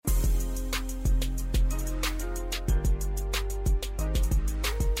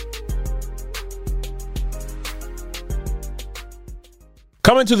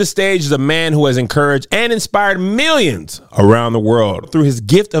Coming to the stage is a man who has encouraged and inspired millions around the world through his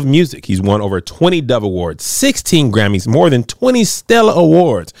gift of music. He's won over 20 Dove Awards, 16 Grammys, more than 20 Stella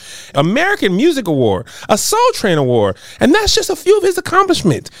Awards, American Music Award, a Soul Train Award, and that's just a few of his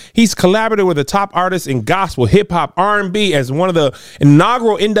accomplishments. He's collaborated with the top artists in gospel, hip hop, R&B as one of the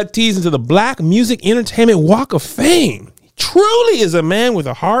inaugural inductees into the Black Music Entertainment Walk of Fame. Truly is a man with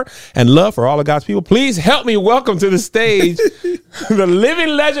a heart and love for all of God's people. Please help me welcome to the stage the living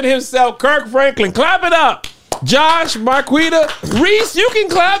legend himself, Kirk Franklin. Clap it up. Josh, Marquita, Reese, you can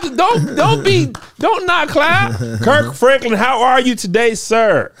clap. Don't not clap. Kirk Franklin, how are you today,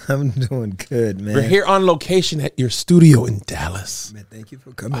 sir? I'm doing good, man. We're here on location at your studio in Dallas. Man, thank you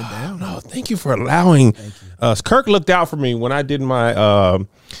for coming down. No, thank you for allowing us. Kirk looked out for me when I did my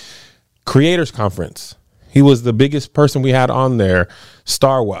creators conference. He was the biggest person we had on there,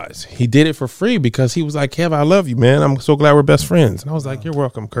 star-wise. He did it for free because he was like, Kev, I love you, man. I'm so glad we're best friends. And I was like, you're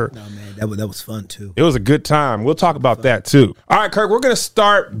welcome, Kirk. No, man, that was fun, too. It was a good time. We'll talk about that, too. All right, Kirk, we're going to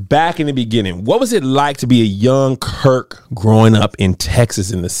start back in the beginning. What was it like to be a young Kirk growing up in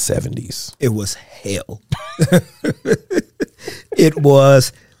Texas in the 70s? It was hell. It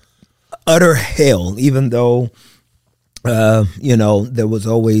was utter hell, even though... there was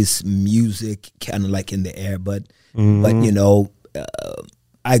always music kind of like in the air, but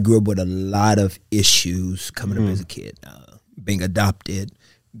I grew up with a lot of issues coming up as a kid, being adopted,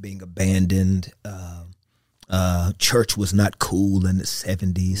 being abandoned. Church was not cool in the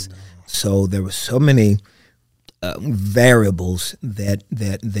 70s. So there were so many variables that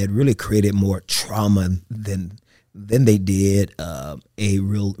really created more trauma than they did a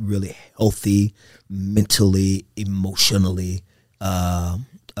really healthy, mentally, emotionally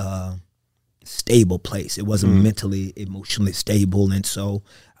stable place. It wasn't mentally, emotionally stable, and so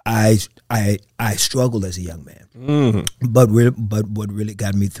I struggled as a young man. But what really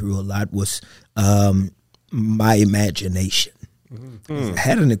got me through a lot was my imagination. I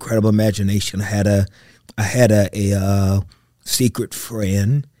had an incredible imagination. I had a secret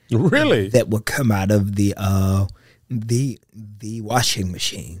friend. Really? That would come out of the washing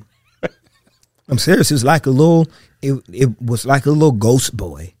machine. I'm serious. It was like it was like a little ghost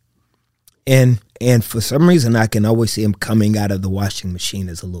boy, and for some reason I can always see him coming out of the washing machine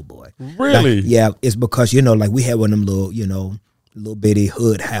as a little boy. Really? Like, yeah. It's because like we had one of them little bitty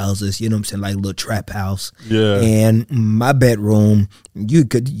hood houses. You know what I'm saying, like a little trap house. Yeah. And my bedroom, you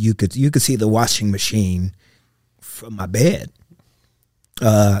could see the washing machine from my bed.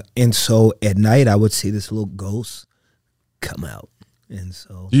 And so at night I would see this little ghost come out. And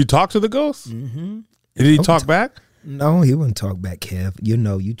so. Do you talk to the ghost? Mm-hmm. Did he talk back? No, he wouldn't talk back, Kev. You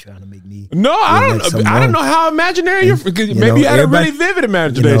trying to make me. No, I don't know how imaginary you're. Maybe you had a really vivid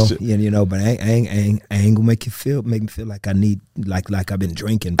imagination. But I ain't gonna make me feel like I need like I've been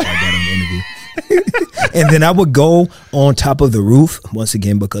drinking by that on the interview. And then I would go on top of the roof once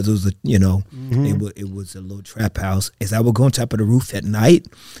again because it was it was a little trap house. As I would go on top of the roof at night,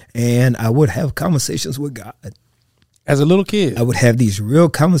 and I would have conversations with God. As a little kid, I would have these real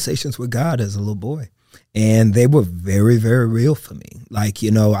conversations with God as a little boy. And they were very, very real for me. Like,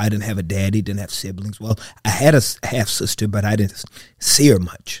 I didn't have a daddy, didn't have siblings. Well, I had a half sister, but I didn't see her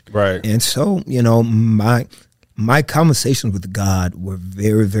much. Right. And so, my conversations with God were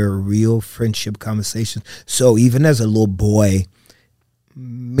very, very real friendship conversations. So even as a little boy,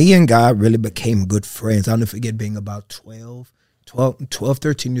 me and God really became good friends. I'll never forget being about 12,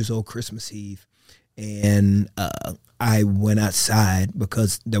 13 years old, Christmas Eve. And I went outside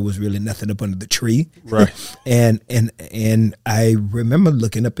because there was really nothing up under the tree. Right. and I remember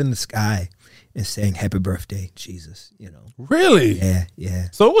looking up in the sky and saying, "Happy birthday, Jesus." Really? Yeah.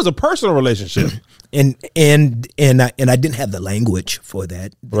 So it was a personal relationship. and I didn't have the language for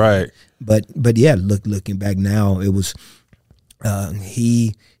that. Right. But yeah, looking back now, it was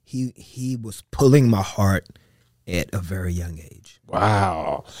he was pulling my heart at a very young age.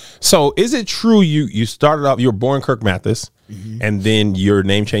 Wow. So is it true you started off, you were born Kirk Mathis, and then your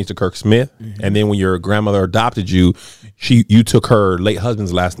name changed to Kirk Smith, and then when your grandmother adopted you, you took her late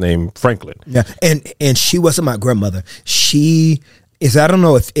husband's last name, Franklin. Yeah, and she wasn't my grandmother. She is, I don't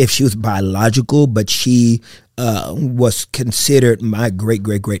know if she was biological, but she was considered my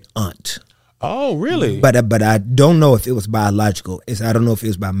great aunt. Oh, really? But I don't know if it was biological. I don't know if it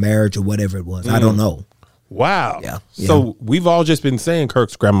was by marriage or whatever it was. I don't know. Wow. Yeah. So we've all just been saying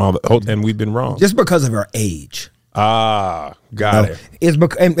Kirk's grandma, and we've been wrong. Just because of her age. Ah, got it. It's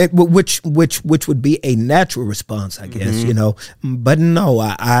which would be a natural response, I guess, But no,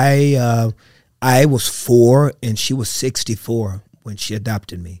 I was 4 and she was 64 when she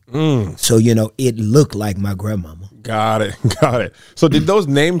adopted me. So, you know, it looked like my grandmama. Got it. So did those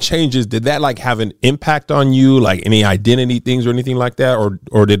name changes, did that like have an impact on you, like any identity things or anything like that,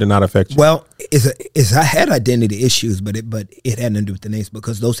 or did it not affect you? Well, I had identity issues, but it had nothing to do with the names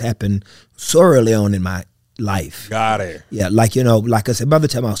because those happened so early on in my life. Got it. Yeah, like, you know, like I said, by the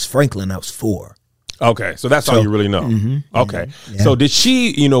time I was Franklin, I was 4. Okay, so that's all you really know. Okay, yeah. So did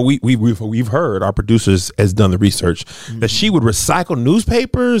she? You know, we've heard, our producers has done the research that she would recycle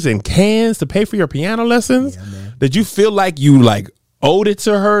newspapers and cans to pay for your piano lessons. Yeah, man. Did you feel like you like owed it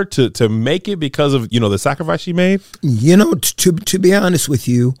to her to make it because of, you know, the sacrifice she made? You know, to be honest with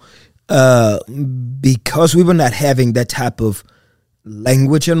you, because we were not having that type of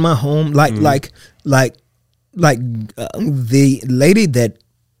language in my home, like the lady that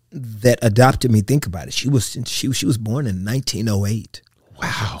adopted me, think about it. She was born in 1908.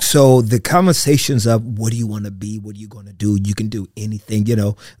 Wow. So the conversations of what do you want to be, what are you going to do, you can do anything, you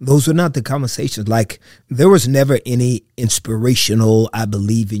know, those were not the conversations. Like there was never any inspirational, I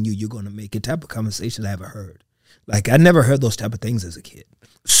believe in you, you're going to make it type of conversations I ever heard. Like I never heard those type of things as a kid.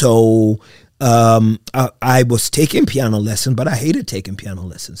 So I was taking piano lessons, but I hated taking piano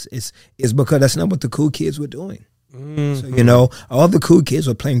lessons. It's because that's not what the cool kids were doing. So, you know, all the cool kids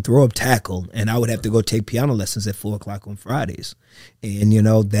were playing throw up tackle, and I would have to go take piano lessons at 4:00 on Fridays. And, you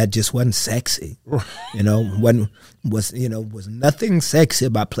know, that just wasn't sexy. You know, was nothing sexy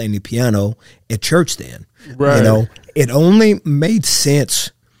about playing the piano at church then. Right. You know, it only made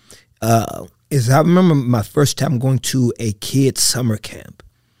sense is I remember my first time going to a kids summer camp,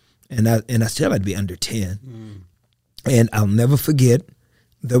 and I still had to be under 10. And I'll never forget,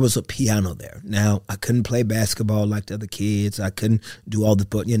 there was a piano there. Now, I couldn't play basketball like the other kids. I couldn't do all the,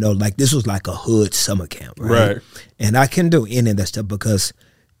 but you know, like this was like a hood summer camp, right? And I couldn't do any of that stuff because,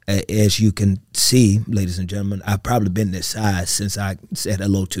 as you can see, ladies and gentlemen, I've probably been this size since I said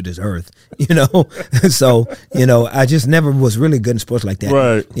hello to this earth, you know? So, you know, I just never was really good in sports like that.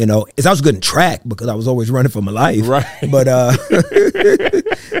 Right. You know, I was good in track because I was always running for my life. Right. But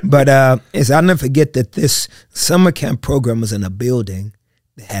as I'll never forget that this summer camp program was in a building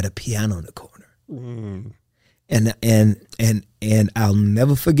that had a piano in the corner. And I'll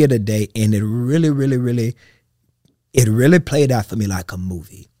never forget a day, and it really played out for me like a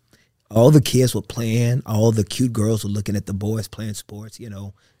movie. All the kids were playing, all the cute girls were looking at the boys playing sports, you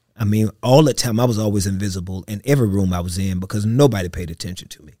know. I mean, all the time I was always invisible in every room I was in because nobody paid attention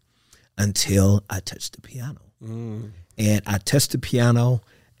to me until I touched the piano. And I touched the piano,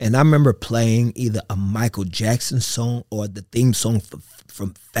 and I remember playing either a Michael Jackson song or the theme song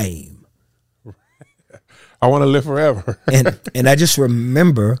from Fame. I Want to Live Forever. and I just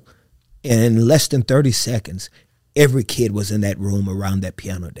remember in less than 30 seconds, every kid was in that room around that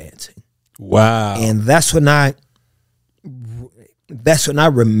piano dancing. Wow. And that's when I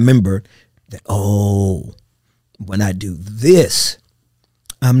remembered that, when I do this,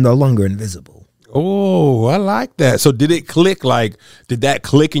 I'm no longer invisible. Oh, I like that. So did it click? Like, did that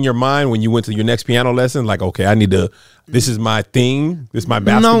click in your mind when you went to your next piano lesson? Like, okay, this is my thing. This is my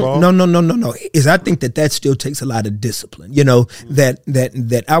basketball. No. I think that still takes a lot of discipline. You know,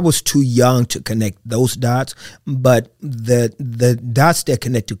 that I was too young to connect those dots, but the dots that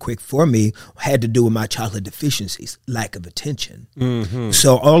connected quick for me had to do with my childhood deficiencies, lack of attention.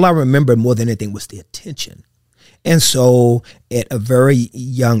 So all I remember more than anything was the attention. And so at a very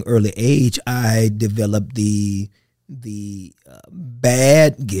young, early age, I developed the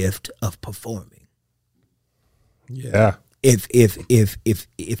bad gift of performing. Yeah. If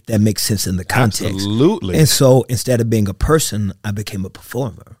that makes sense in the context. Absolutely. And so instead of being a person, I became a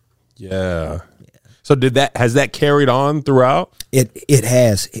performer. Yeah. So has that carried on throughout? It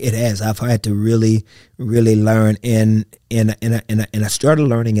has. I've had to really learn, and I started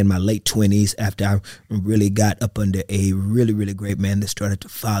learning in my late 20s after I really got up under a really great man that started to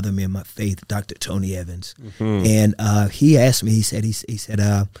father me in my faith, Dr. Tony Evans. And he asked me, he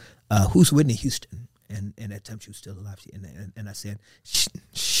said, who's Whitney Houston? And at that time she was still alive. And I said,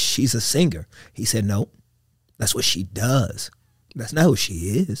 she's a singer. He said, no, that's what she does. That's not who she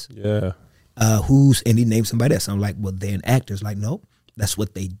is. Yeah. And he named somebody else. I'm like, well, they're an actor. Like, no, that's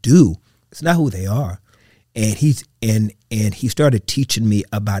what they do. It's not who they are. And he started teaching me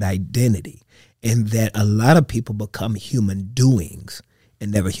about identity, and that a lot of people become human doings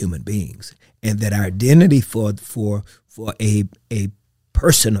and never human beings, and that our identity for a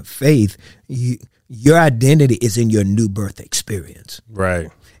person of faith, your identity is in your new birth experience. Right.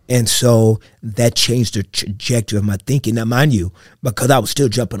 And so that changed the trajectory of my thinking. Now, mind you, because I was still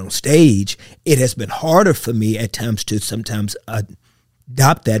jumping on stage, it has been harder for me at times to sometimes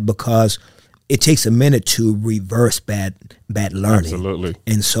adopt that, because it takes a minute to reverse bad learning. Absolutely.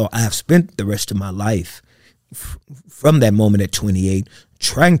 And so I've spent the rest of my life from that moment at 28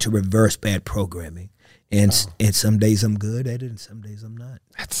 trying to reverse bad programming. And some days I'm good at it, and some days I'm not.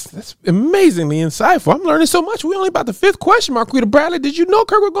 That's amazingly insightful. I'm learning so much. We only about the 5th question, Marquita Bradley. Did you know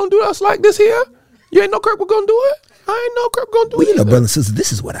Kirk was going to do us like this here? You ain't know Kirk was going to do it? I ain't know Kirk going to do it. Well, you know, brothers and sisters,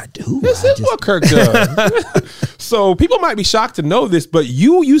 this is what I do. This is what Kirk does. So people might be shocked to know this, but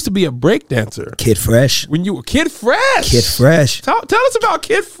you used to be a breakdancer. Kid Fresh. When you were Kid Fresh. Kid Fresh. Tell us about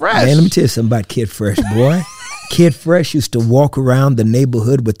Kid Fresh. Man, let me tell you something about Kid Fresh, boy. Kid Fresh used to walk around the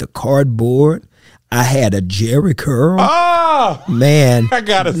neighborhood with the cardboard. I had a Jerry curl. Oh, man! I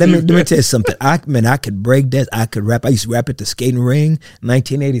gotta let me tell you something. I could break dance. I could rap. I used to rap at the skating ring.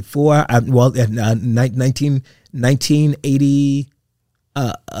 1984. 1980.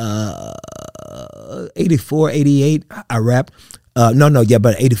 84, 88. I rap.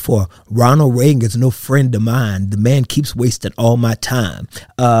 But 84. Ronald Reagan is no friend of mine. The man keeps wasting all my time.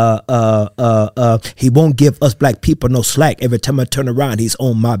 He won't give us black people no slack. Every time I turn around, he's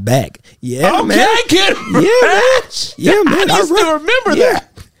on my back. Yeah, okay, man. Kid Fresh. Yeah, man. I still remember that.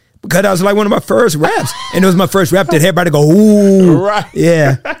 Because that was like one of my first raps. And it was my first rap that everybody go, ooh. Right.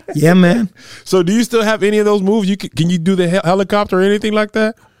 Yeah. Yeah, man. So do you still have any of those moves? Can you do the helicopter or anything like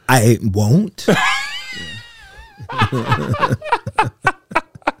that? I won't.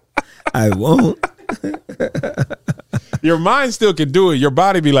 I won't. Your mind still can do it. Your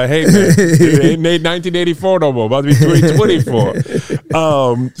body be like, hey, man, it ain't 1984 no more. About to be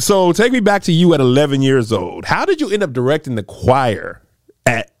 2024. So take me back to you at 11 years old. How did you end up directing the choir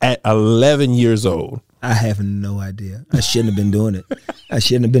at 11 years old? I have no idea. I shouldn't have been doing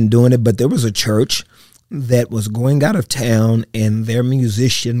it. But there was a church that was going out of town, and their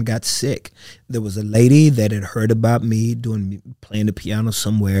musician got sick. There was a lady that had heard about me playing the piano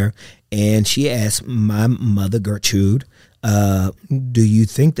somewhere, and she asked my mother, Gertrude, do you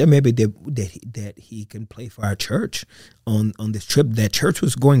think that maybe that he can play for our church on this trip? That church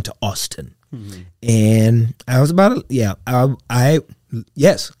was going to Austin. Mm-hmm. And I was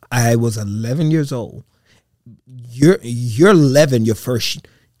I was 11 years old. You're 11,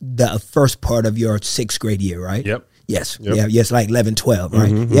 the first part of your 6th grade year, right? Yep. Yes. Yep. Yeah. Yes. Like 11, 12,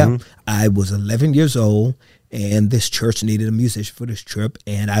 right? Mm-hmm, Yeah. mm-hmm. I was 11 years old, and this church needed a musician for this trip.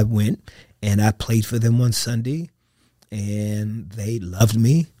 And I went and I played for them one Sunday, and they loved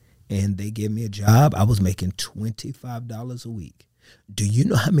me, and they gave me a job. I was making $25 a week. Do you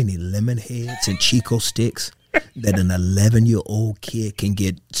know how many lemon heads and Chico sticks that an 11-year-old kid can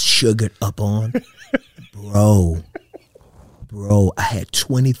get sugared up on? Bro, I had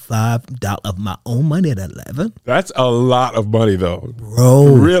 $25 of my own money at 11. That's a lot of money, though.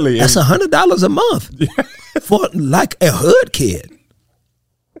 Bro. Really? That's $100 a month for like a hood kid.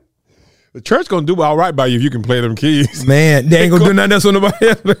 The church going to do all right by you if you can play them keys. Man, they ain't going to do nothing else on nobody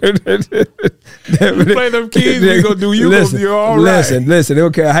else. Play them keys, we going to do you. Listen, you're all right. Listen, they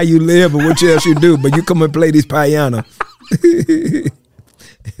don't care how you live or what else you do, but you come and play these piano.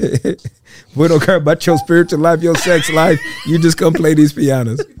 We don't care about your spiritual life, your sex life. You just come play these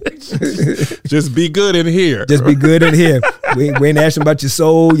pianos. Just be good in here. Just be good in here. We ain't asking about your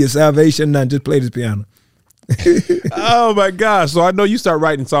soul, your salvation, nothing. Just play this piano. Oh my gosh! So I know you start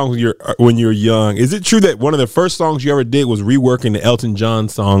writing songs when you're young. Is it true that one of the first songs you ever did was reworking the Elton John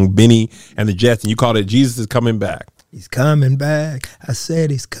song "Benny and the Jets," and you called it "Jesus is Coming Back"? He's coming back. I said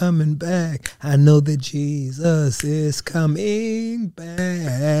he's coming back. I know that Jesus is coming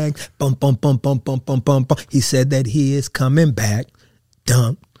back. Bum bum bum bum bum bum bum bum. He said that he is coming back.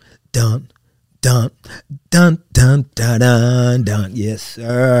 Dun dun dun dun dun dun dun dun. Yes,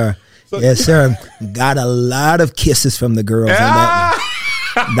 sir. Yes, sir. Got a lot of kisses from the girls on that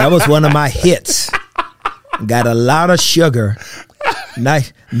one. That was one of my hits. Got a lot of sugar.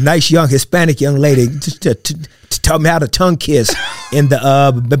 Nice young Hispanic young lady to taught me how to tongue kiss in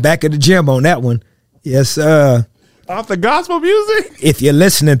the back of the gym on that one. Yes, sir. Off the gospel music? If you're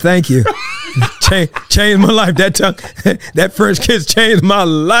listening, thank you. Changed my life. That first kiss changed my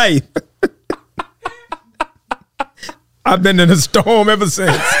life. I've been in a storm ever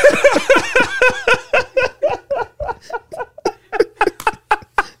since.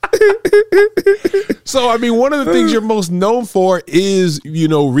 So, I mean, one of the things you're most known for is,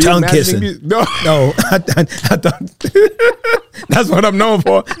 reimagining tongue kissing. Music. No, I thought that's what I'm known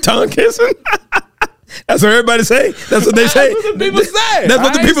for. Tongue kissing. That's what everybody say. That's what they say. That's what the people say. That's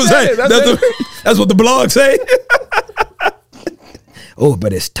what the people say. That's what the blog say. Oh,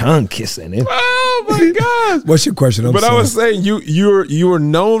 but it's tongue kissing. Oh my gosh! What's your question? I was saying you were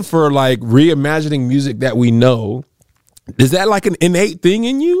known for like reimagining music that we know. Is that like an innate thing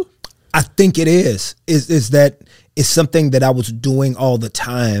in you? I think it is that it's something that I was doing all the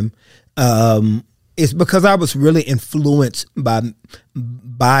time. It's because I was really influenced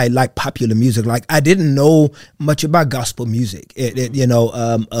by like popular music. Like I didn't know much about gospel music.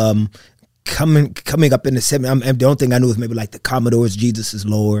 Coming up in the 70s, the only thing I knew was maybe like the Commodores, Jesus is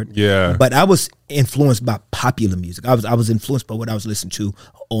Lord. Yeah. But I was influenced by popular music. I was influenced by what I was listening to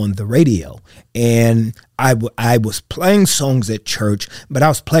on the radio. And I was playing songs at church, but I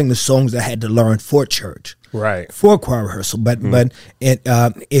was playing the songs I had to learn for church. Right. For choir rehearsal. But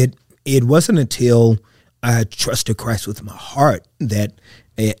it wasn't until I trusted Christ with my heart that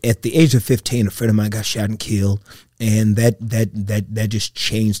at the age of 15, a friend of mine got shot and killed. And that just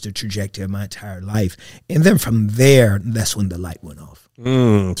changed the trajectory of my entire life. And then from there, that's when the light went off.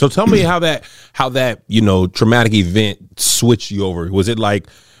 So tell me how that traumatic event switched you over. Was it like,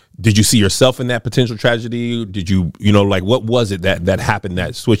 did you see yourself in that potential tragedy? Did you, what was it that happened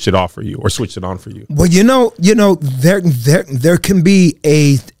that switched it off for you or switched it on for you? Well, there can be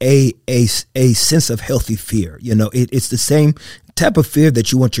a sense of healthy fear. It's the same type of fear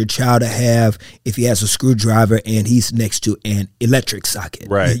that you want your child to have if he has a screwdriver and he's next to an electric socket.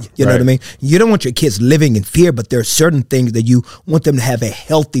 Right. You know what I mean? You don't want your kids living in fear, but there are certain things that you want them to have a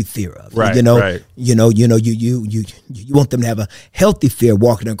healthy fear of. Right. Right. You want them to have a healthy fear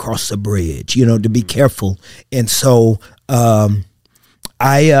walking across a bridge, to be careful. And so I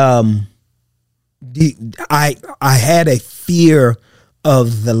had a fear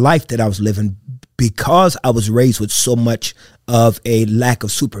of the life that I was living because I was raised with so much of a lack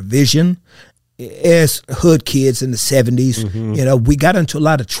of supervision. As hood kids in the 70s, we got into a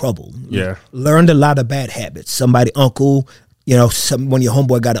lot of trouble. Yeah. Learned a lot of bad habits. Somebody, when your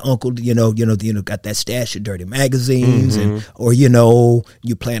homeboy got an uncle, got that stash of dirty magazines, or you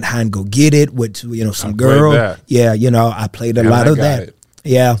playing hide and go get it with some girl. Yeah, I played a lot of that.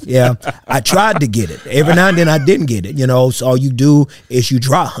 Yeah. I tried to get it. Every now and then I didn't get it, so all you do is you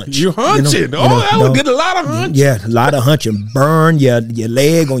draw hunch. You hunching. That would get a lot of hunch. Yeah, a lot of hunching. Burn your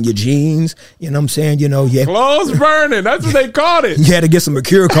leg on your jeans. You know what I'm saying? Clothes burning. That's what they called it. You had to get some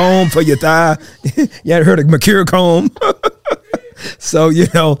mercure comb for your thigh. You had heard of mercure comb? So,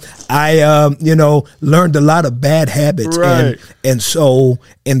 I, learned a lot of bad habits. Right. And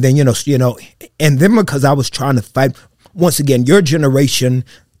then because I was trying to fight. Once again, your generation,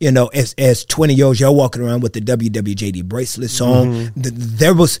 as 20-year-olds, you're walking around with the WWJD bracelets on.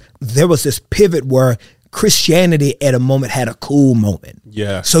 There was this pivot where Christianity at a moment had a cool moment.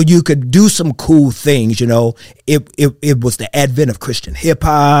 Yeah. So you could do some cool things, It was the advent of Christian hip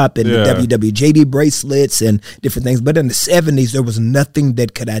hop and the WWJD bracelets and different things. But in the 70s, there was nothing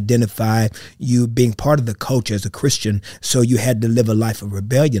that could identify you being part of the culture as a Christian. So you had to live a life of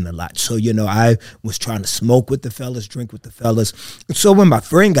rebellion a lot. So, I was trying to smoke with the fellas, drink with the fellas. So when my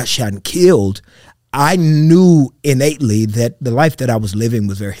friend got shot and killed, I knew innately that the life that I was living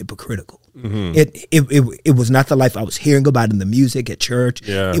was very hypocritical. It was not the life I was hearing about in the music at church.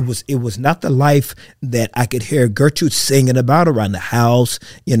 Yeah. It was not the life that I could hear Gertrude singing about around the house.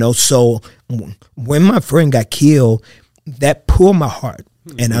 So when my friend got killed, that pulled my heart.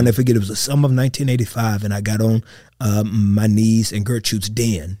 And I'll never forget, it was the summer of 1985, and I got on my knees in Gertrude's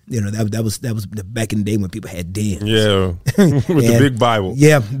den. That was back in the day when people had dens. Yeah, with the big Bible.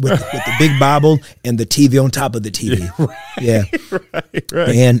 Yeah, with the big Bible and the TV on top of the TV. Yeah,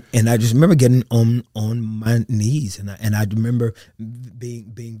 right. And I just remember getting on my knees, and I remember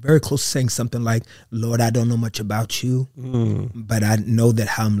being very close to saying something like, "Lord, I don't know much about you, but I know that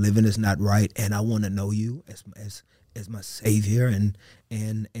how I'm living is not right, and I want to know you as my Savior, and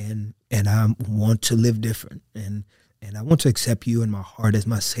I want to live different, and I want to accept you in my heart as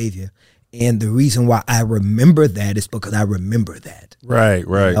my Savior." And the reason why I remember that is because I remember that. Right.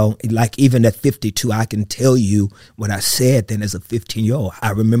 Like even at 52, I can tell you what I said then as a 15-year-old.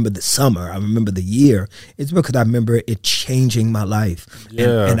 I remember the summer. I remember the year. It's because I remember it changing my life.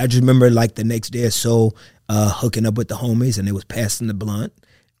 Yeah. And I just remember like the next day or so hooking up with the homies, and they was passing the blunt.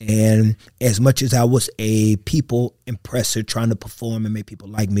 And as much as I was a people impresser trying to perform and make people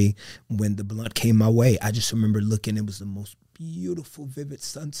like me, when the blunt came my way, I just remember looking, it was the most beautiful, vivid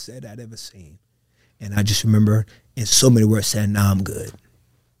sunset I'd ever seen. And I just remember in so many words saying, "Now I'm good."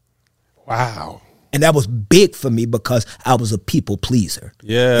 Wow. And that was big for me because I was a people pleaser.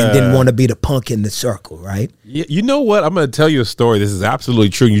 Yeah. And didn't want to be the punk in the circle, right? You know what? I'm going to tell you a story. This is absolutely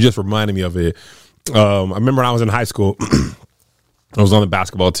true. You just reminded me of it. I remember when I was in high school, I was on the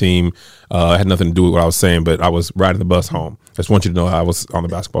basketball team. It had nothing to do with what I was saying, but I was riding the bus home. I just want you to know I was on the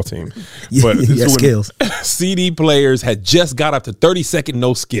basketball team. But skills. CD players had just got up to 30-second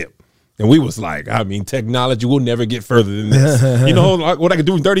no skip. And we was like, I mean, technology will never get further than this. You know what I could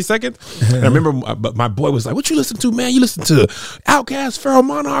do in 30 seconds? And I remember my boy was like, what you listen to, man? You listen to Outkast, Pharaoh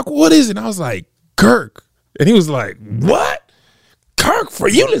Monarch, what is it? And I was like, Kirk. And he was like, what? Kirk, for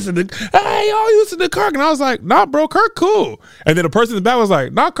you listen to, hey, yo, you listen to Kirk. And I was like, nah, bro, Kirk cool. And then the person in the back was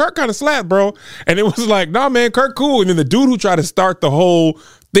like, nah, Kirk kind of slapped, bro. And it was like, nah, man, Kirk cool. And then the dude who tried to start the whole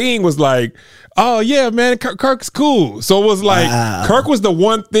thing was like, oh, yeah, man, Kirk's cool. So it was like, Kirk was the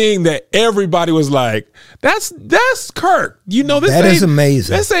one thing that everybody was like, that's Kirk. You know, that is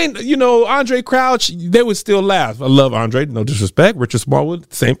amazing. This ain't, you know, Andre Crouch, they would still laugh. I love Andre, no disrespect. Richard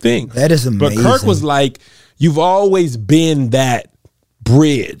Smallwood, same thing. That is amazing. But Kirk was like, you've always been that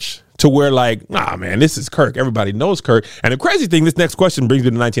bridge to where like, nah, man, this is Kirk. Everybody knows Kirk. And the crazy thing, this next question brings me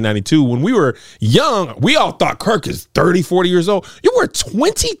to 1992. When we were young, we all thought Kirk is 30, 40 years old. You were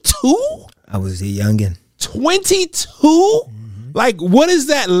 22? I was a youngin'. 22? Like, what is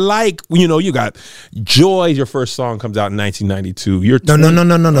that like? You know, you got Joy, your first song comes out in 1992. You're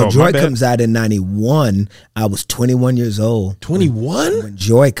No. Joy comes out in 91. I was 21 years old. 21? When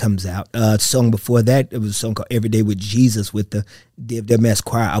Joy comes out. Song before that, it was a song called Every Day with Jesus with the DFWS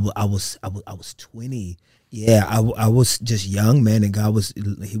choir. I was 20. Yeah, I was just young, man, and God was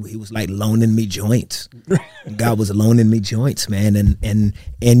he was like loaning me joints. God was loaning me joints, man, and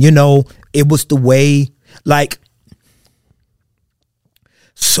you know, it was the way, like,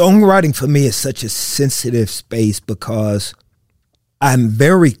 songwriting for me is such a sensitive space because I'm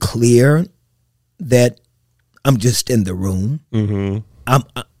very clear that I'm just in the room. Mm-hmm.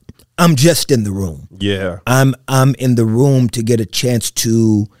 I'm just in the room. Yeah, I'm in the room to get a chance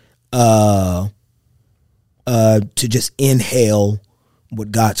to just inhale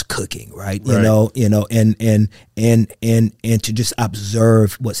what God's cooking, right? You know, and to just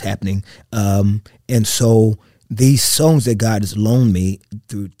observe what's happening. And so these songs that God has loaned me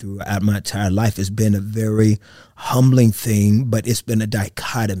throughout my entire life has been a very humbling thing, but it's been a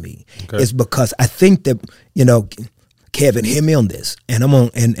dichotomy. Okay. It's because I think that, you know, Kevin, hear me on this, and I'm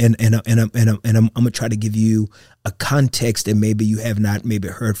gonna try to give you a context that maybe you have not maybe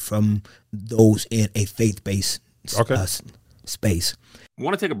heard from those in a faith-based space. I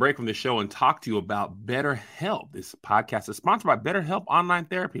want to take a break from the show and talk to you about BetterHelp. This podcast is sponsored by BetterHelp Online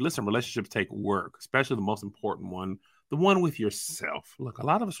Therapy. Listen, relationships take work, especially the most important one, the one with yourself. Look, a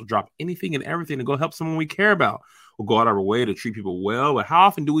lot of us will drop anything and everything to go help someone we care about. We'll go out of our way to treat people well, but how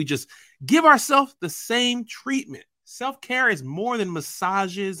often do we just give ourselves the same treatment? Self-care is more than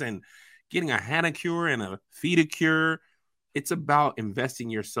massages and getting a manicure and a pedicure. It's about investing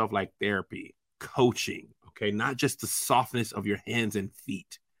in yourself like therapy, coaching, okay? Not just the softness of your hands and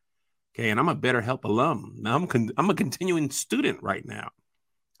feet, okay? And I'm a BetterHelp alum. Now I'm a continuing student right now.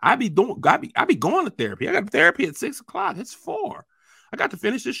 I be going to therapy. I got therapy at 6 o'clock. It's 4. I got to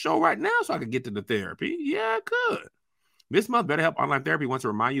finish this show right now so I could get to the therapy. Yeah, I could. This month, BetterHelp Online Therapy wants to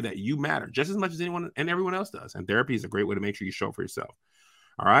remind you that you matter just as much as anyone and everyone else does. And therapy is a great way to make sure you show up for yourself.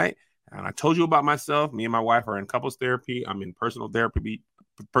 All right. And I told you about myself. Me and my wife are in couples therapy. I'm in personal therapy.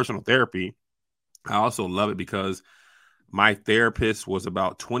 I also love it because my therapist was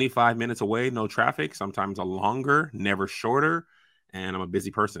about 25 minutes away, no traffic, sometimes a longer, never shorter. And I'm a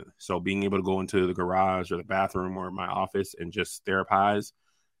busy person. So being able to go into the garage or the bathroom or my office and just therapize,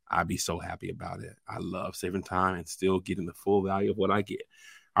 I'd be so happy about it. I love saving time and still getting the full value of what I get.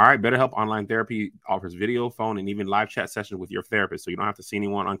 All right, BetterHelp Online Therapy offers video, phone, and even live chat sessions with your therapist, so you don't have to see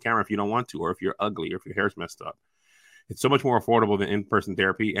anyone on camera if you don't want to, or if you're ugly, or if your hair's messed up. It's so much more affordable than in-person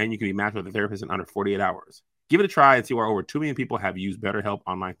therapy, and you can be matched with a therapist in under 48 hours. Give it a try and see why over 2 million people have used BetterHelp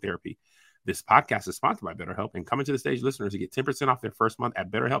Online Therapy. This podcast is sponsored by BetterHelp, and Coming to the Stage listeners, you get 10% off their first month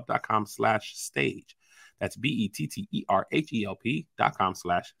at betterhelp.com/stage. That's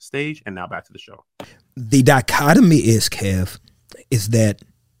BetterHelp.com/stage. And now back to the show. The dichotomy is, Kev, is that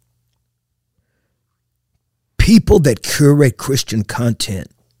people that curate Christian content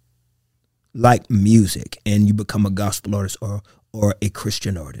like music and you become a gospel artist or a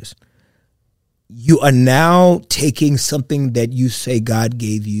Christian artist, you are now taking something that you say God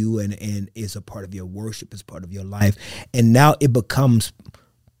gave you and is a part of your worship, is part of your life, and now it becomes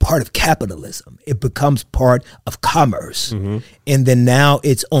part of capitalism. It becomes part of commerce. Mm-hmm. And then now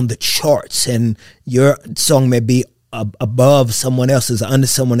it's on the charts and your song may be above someone else's, under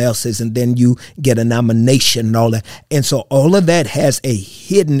someone else's, and then you get a nomination and all that. And so all of that has a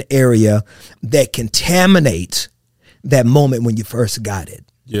hidden area that contaminates that moment when you first got it.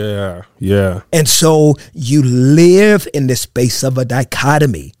 Yeah, yeah. And so you live in the space of a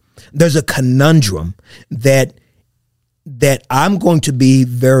dichotomy. There's a conundrum that I'm going to be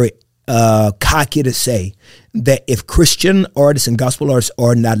very cocky to say that if Christian artists and gospel artists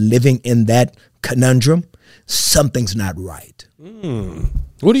are not living in that conundrum, something's not right.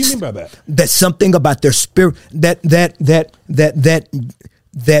 What do you mean by that? That something about their spirit that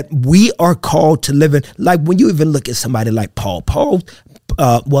we are called to live in. Like when you even look at somebody like Paul.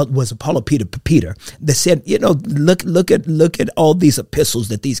 Was it Paul or Peter that said, look at all these epistles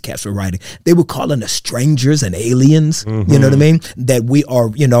that these cats were writing. They were calling us strangers and aliens. You know what I mean? That we are,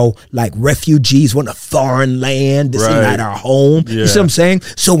 like refugees in a foreign land. This is not our home. Yeah. You see what I'm saying?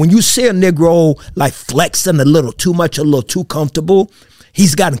 So when you see a Negro like flexing a little too much, a little too comfortable,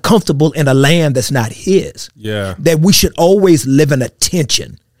 he's gotten comfortable in a land that's not his. Yeah. That we should always live in a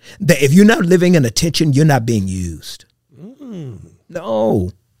tension. That if you're not living in a tension, you're not being used.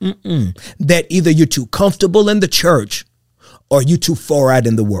 No. That either you're too comfortable in the church or you're too far out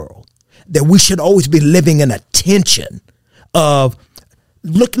in the world. That we should always be living in a tension of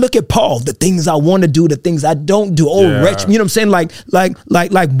look at Paul, the things I want to do, the things I don't do. Oh, wretch. You know what I'm saying? Like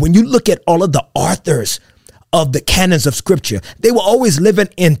when you look at all of the authors of the canons of scripture, they were always living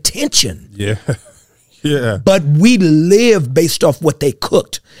in tension. Yeah. Yeah. But we live based off what they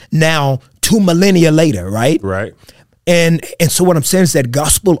cooked now 2 millennia later, right? Right. And so what I'm saying is that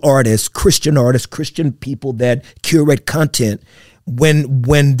gospel artists, Christian people that curate content,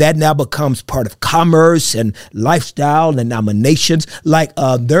 when that now becomes part of commerce and lifestyle and denominations, like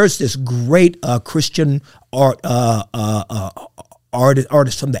there's this great Christian artist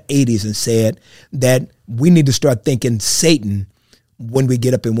from the 80s and said that we need to start thinking Satan when we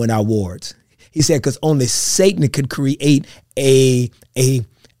get up and win our awards. He said, because only Satan could create a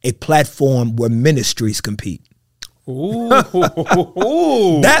platform where ministries compete. Ooh.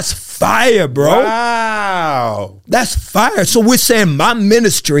 That's fire, bro. Wow. That's fire. So we're saying my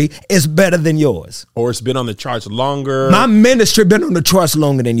ministry is better than yours. Or it's been on the charts longer. My ministry been on the charts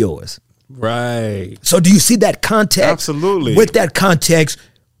longer than yours. Right. So do you see that context? Absolutely. With that context,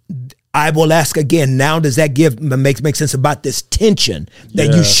 I will ask again, now does that make sense about this tension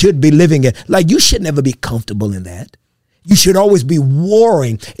that you should be living in? Like you should never be comfortable in that. You should always be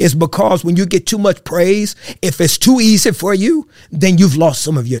warring. It's because when you get too much praise, if it's too easy for you, then you've lost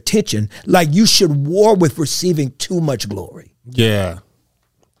some of your attention. Like you should war with receiving too much glory. Yeah,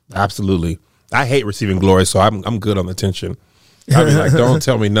 absolutely. I hate receiving glory, so I'm good on the tension. I be like, don't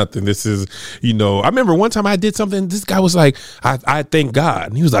tell me nothing. This is, I remember one time I did something. This guy was like, I thank God.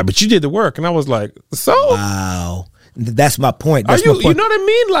 And he was like, but you did the work. And I was like, so? Wow. That's my point. That's my point. You know what I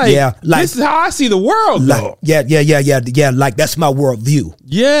mean? Like, this is how I see the world, though. Yeah. Like, that's my worldview.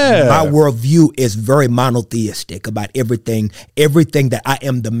 Yeah. My worldview is very monotheistic about everything that I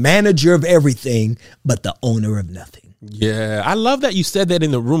am the manager of everything, but the owner of nothing. Yeah. I love that you said that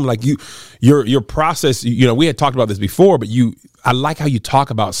in the room. Like your process, we had talked about this before, but I like how you talk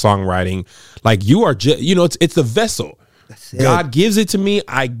about songwriting. Like you are just, it's the vessel. God gives it to me.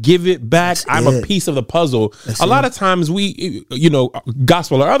 I give it back. I'm a piece of the puzzle. A lot of times we,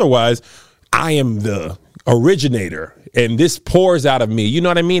 gospel or otherwise, I am the originator and this pours out of me. You know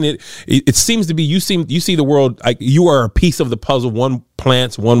what I mean? It seems to be, you see the world like you are a piece of the puzzle. One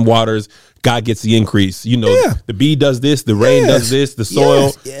plants, one waters, God gets the increase. The bee does this, the rain does this, the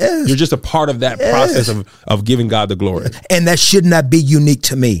soil. Yes. You're just a part of that process of giving God the glory. And that should not be unique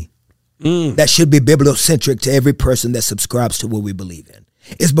to me. That should be bibliocentric to every person that subscribes to what we believe in.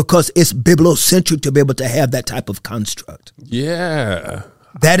 It's because it's bibliocentric to be able to have that type of construct. Yeah.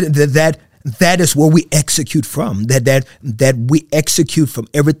 That is where we execute from. That we execute from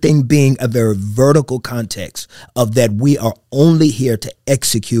everything being a very vertical context of that we are only here to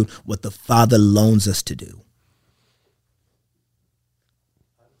execute what the Father loans us to do.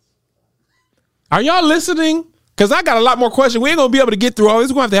 Are y'all listening? Because I got a lot more questions. We ain't going to be able to get through all this.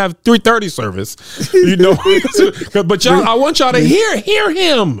 We're going to have 3:30 service. But y'all, I want y'all to hear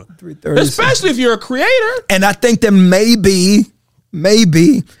him. Especially if you're a creator. And I think that maybe,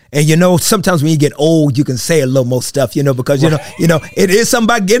 and sometimes when you get old, you can say a little more stuff, because, it is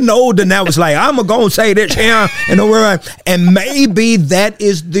somebody getting older now. It's like, I'm going to say this here. And maybe that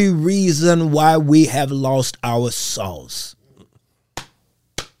is the reason why we have lost our sauce.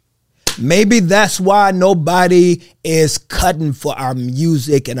 Maybe that's why nobody is cutting for our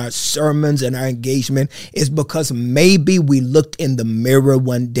music and our sermons and our engagement, is because maybe we looked in the mirror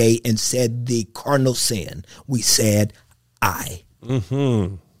one day and said the cardinal sin. We said, I.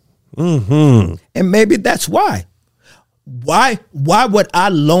 And maybe that's why. Why would I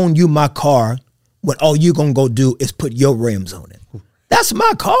loan you my car when all you're going to go do is put your rims on it? That's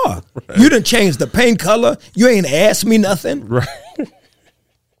my car. Right. You done changed the paint color. You ain't asked me nothing. Right.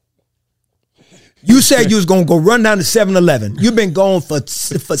 You said you was going to go run down to 7-Eleven. You've been gone for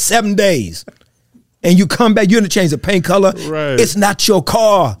 7 days. and you come back, you're going to change the paint color. Right. It's not your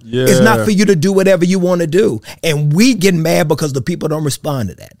car. Yeah. It's not for you to do whatever you want to do. And we get mad because the people don't respond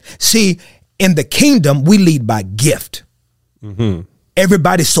to that. See, in the kingdom, we lead by gift. Mm-hmm.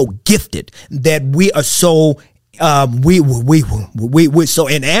 Everybody's so gifted that we are so we're so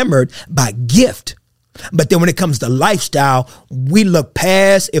enamored by gift. But then when it comes to lifestyle, we look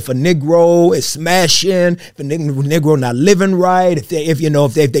past if a Negro is smashing, if a Negro not living right, if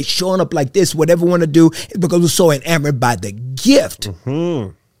they showing up like this, whatever we want to do, it's because we're so enamored by the gift.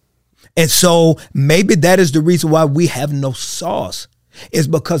 Mm-hmm. And so maybe that is the reason why we have no sauce. Is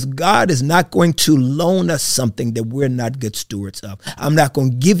because God is not going to loan us something that we're not good stewards of. I'm not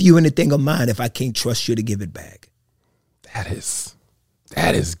going to give you anything of mine if I can't trust you to give it back. That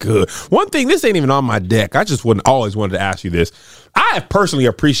is good. One thing, this ain't even on my deck. I just always wanted to ask you this. I have personally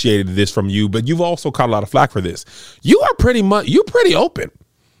appreciated this from you, but you've also caught a lot of flack for this. You're pretty open.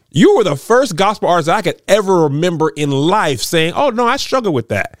 You were the first gospel artist I could ever remember in life saying, "Oh no, I struggle with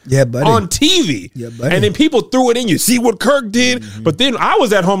that." Yeah, buddy. On TV. Yeah, buddy. And then people threw it in. You see what Kirk did, but then I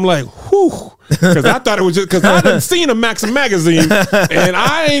was at home like, "Whew," because I thought it was just because I hadn't seen a Maxim magazine, and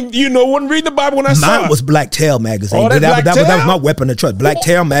I ain't, wasn't reading the Bible when I saw it. Mine was Black Tail magazine. Oh, that was my weapon of choice. Black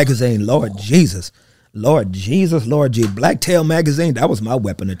Tail magazine. Lord Jesus. Lord Jesus. Black Tail magazine, that was my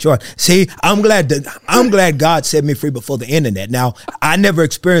weapon of choice. See, I'm glad God set me free before the internet. Now, I never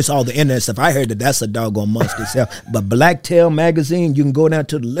experienced all the internet stuff. I heard that's a doggone monster itself. But Black Tail magazine, you can go down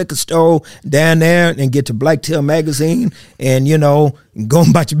to the liquor store down there and get to Black Tail magazine and, go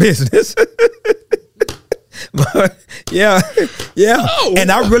about your business. But, yeah. Oh. And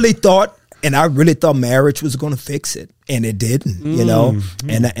I really thought marriage was going to fix it, and it didn't,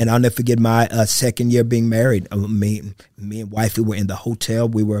 And I'll never forget my second year being married. Me and wifey were in the hotel.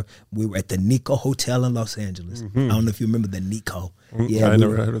 We were at the Nico Hotel in Los Angeles. I don't know if you remember the Nico. Yeah, I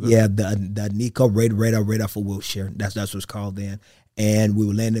never heard of that. Yeah, the Nico right off of Wilshire. That's what it's called then. And we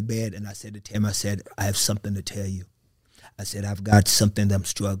were laying in bed, and I said to Tim, I have something to tell you. I said, I've got something that I'm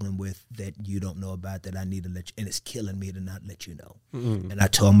struggling with that you don't know about that I need to let you, and it's killing me to not let you know. Mm-hmm. And I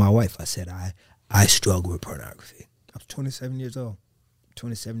told my wife, I said, I struggle with pornography. I was 27 years old,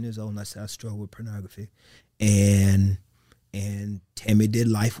 and I said, I struggle with pornography. And Tammy did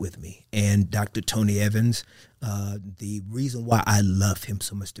life with me. And Dr. Tony Evans, the reason why I love him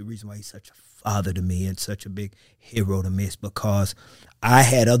so much, the reason why he's such a father to me and such a big hero to me is because I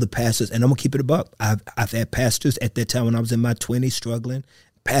had other pastors, and I'm going to keep it a buck. I've had pastors at that time when I was in my 20s struggling,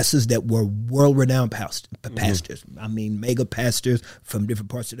 pastors that were world-renowned pastors. Mm-hmm. I mean, mega pastors from different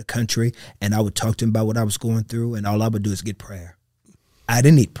parts of the country, and I would talk to them about what I was going through, and all I would do is get prayer. I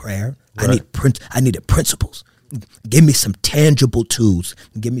didn't need prayer. Right. I needed principles. Give me some tangible tools.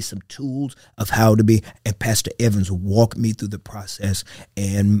 Give me some tools of how to be. And Pastor Evans walked me through the process.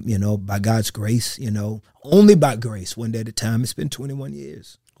 And, by God's grace, only by grace, one day at a time. It's been 21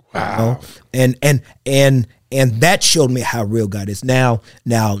 years. Wow. And that showed me how real God is. Now,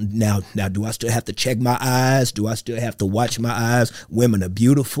 do I still have to check my eyes? Do I still have to watch my eyes? Women are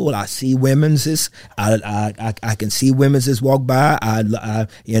beautiful. I see women's. I can see women's walk by. And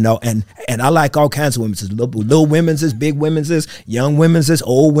I like all kinds of women's. Little women's, big women's, young women's,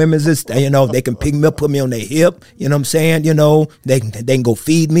 old women's. They can pick me up, put me on their hip. You know what I'm saying? They can go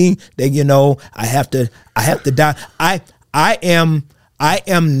feed me. I have to die. I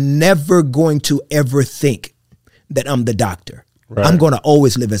am never going to ever think that I'm the doctor. Right. I'm going to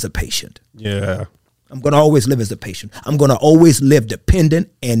always live as a patient. Yeah. I'm going to always live as a patient. I'm going to always live dependent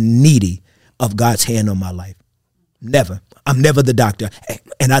and needy of God's hand on my life. Never. I'm never the doctor.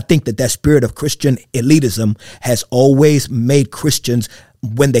 And I think that spirit of Christian elitism has always made Christians,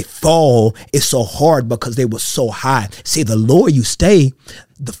 when they fall, it's so hard because they were so high. See, the lower you stay,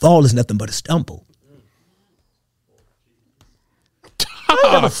 the fall is nothing but a stumble.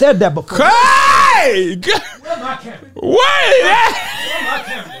 I never said that before. Hey! Where's my camera? Wait! Where's my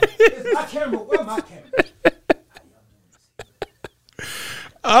camera? Where's my camera? Where's my camera?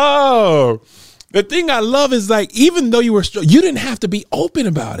 Oh, the thing I love is even though you didn't have to be open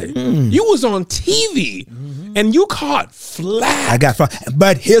about it. You was on TV and you caught flack. I got flack.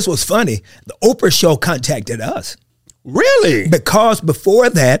 But here's what's funny. The Oprah show contacted us. Really? Because before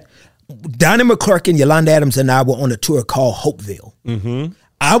that, Donnie McClurkin and Yolanda Adams and I were on a tour called Hopeville. Mm-hmm.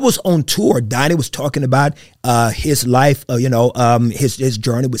 I was on tour. Donnie was talking about his life, his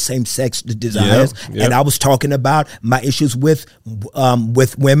journey with same-sex desires, and I was talking about my issues with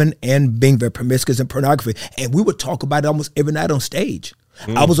women and being very promiscuous and pornography. And we would talk about it almost every night on stage.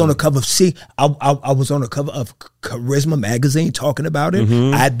 Mm-hmm. I was on the cover of I was on the cover of Charisma magazine talking about it.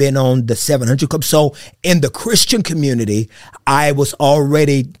 Mm-hmm. I'd been on the 700 Club. So in the Christian community, I was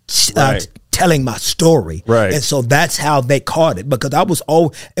already telling my story. Right. And so that's how they caught it, because I was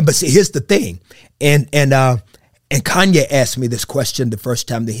but see, here's the thing. And Kanye asked me this question the first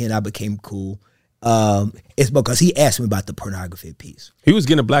time that he and I became cool. It's because he asked me about the pornography piece. He was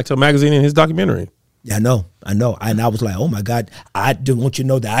getting a Black Tail magazine in his documentary. Yeah, I know. And I was like, oh my God, I do want you to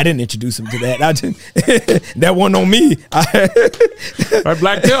know that I didn't introduce him to that. That wasn't on me.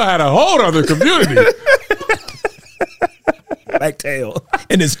 Black Tail had a hold on the community. Black Tail.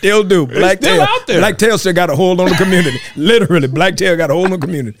 And it still do. Black Tail out there. Black Tail still got a hold on the community. Literally, Black Tail got a hold on the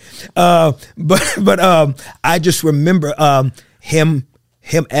community. But I just remember him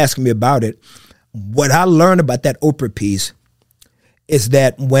asking me about it. What I learned about that Oprah piece is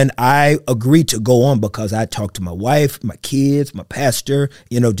that when I agreed to go on, because I talked to my wife, my kids, my pastor,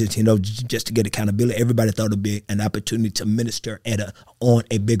 just to get accountability, everybody thought it'd be an opportunity to minister on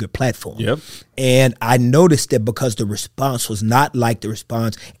a bigger platform. Yep. And I noticed that because the response was not like the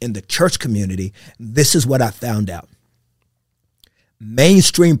response in the church community, this is what I found out.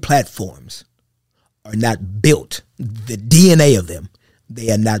 Mainstream platforms are not built, the DNA of them,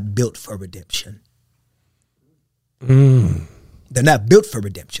 they are not built for redemption. They're not built for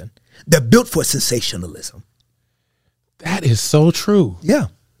redemption. They're built for sensationalism. That is so true. Yeah.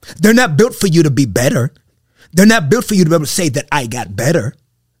 They're not built for you to be better. They're not built for you to be able to say that I got better.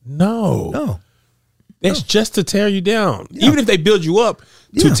 No. It's just to tear you down. Yeah. Even if they build you up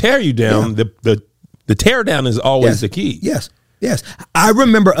to tear you down, the tear down is always the key. Yes. I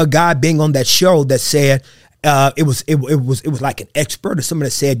remember a guy being on that show that said, it was like an expert or somebody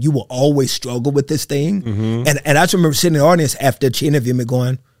that said, you will always struggle with this thing. Mm-hmm. And I just remember sitting in the audience after she interviewed me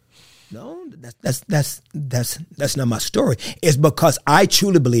going, no, that's not my story. It's because I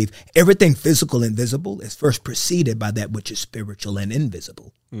truly believe everything physical and visible is first preceded by that which is spiritual and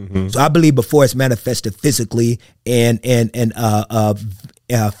invisible. Mm-hmm. So I believe before it's manifested physically and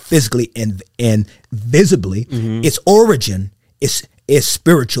physically and visibly, its origin is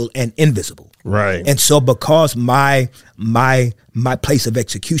spiritual and invisible. Right. And so because my place of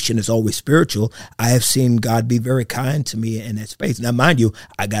execution is always spiritual, I have seen God be very kind to me in that space. Now, mind you,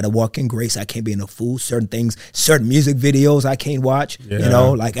 I got to walk in grace. I can't be no fool. Certain things, certain music videos I can't watch. Yeah.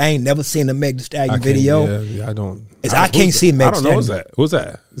 Like I ain't never seen a Meg Thee Stallion video. Yeah, I don't. I can't see Meg Thee Stallion. Who's that? Who's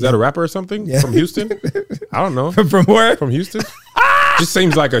that? Is that a rapper or something from Houston? I don't know. From where? From Houston? Just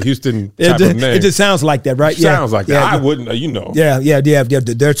seems like a Houston type of name. It just sounds like that, right? Sounds like that. I wouldn't, Yeah.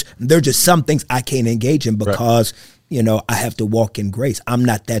 There's just some things I can't engage in because, I have to walk in grace. I'm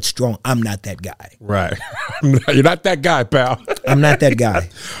not that strong. I'm not that guy. Right. You're not that guy, pal. I'm not that guy.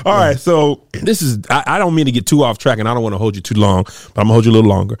 All right. So this is, I don't mean to get too off track and I don't want to hold you too long, but I'm going to hold you a little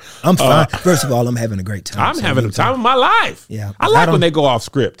longer. I'm fine. First of all, I'm having a great time. I'm having the time of my life. Yeah. I like when they go off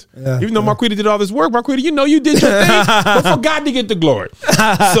script. Even though Marquita did all this work, Marquita, you did your thing, but for God to get the glory.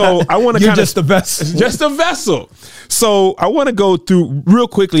 So I want to You're just a vessel. Just a vessel. So I want to go through real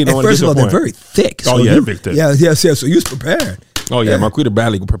quickly. And first of all, they're very thick. So they're very thick. Yes. So you was prepared. Oh, yeah. Marquita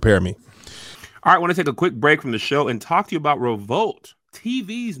Bradley will prepare me. All right. I want to take a quick break from the show and talk to you about Revolt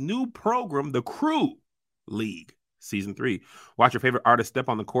TV's new program, The Crew League, Season 3. Watch your favorite artists step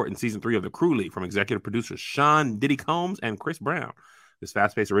on the court in Season 3 of The Crew League from executive producers Sean Diddy Combs and Chris Brown. This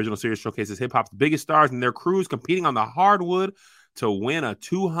fast-paced original series showcases hip-hop's biggest stars and their crews competing on the hardwood to win a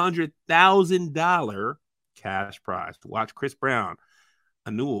 $200,000 cash prize. Watch Chris Brown,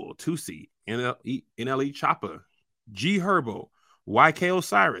 Anuel, Tusi, NLE Choppa, G Herbo, YK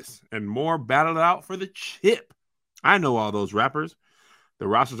Osiris, and more battle it out for the chip. I know all those rappers. The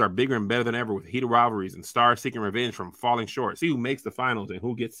rosters are bigger and better than ever with heated rivalries and stars seeking revenge from falling short. See who makes the finals and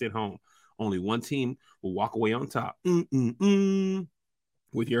who gets sent home. Only one team will walk away on top.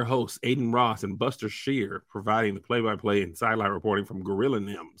 With your hosts, Aiden Ross and Buster Shear, providing the play-by-play and sideline reporting from Gorilla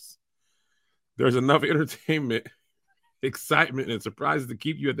Nims. There's enough entertainment, excitement, and surprises to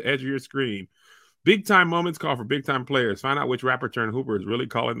keep you at the edge of your screen. Big-time moments call for big-time players. Find out which rapper turned Hooper is really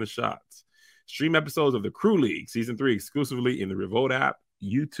calling the shots. Stream episodes of The Crew League, Season 3, exclusively in the Revolt app,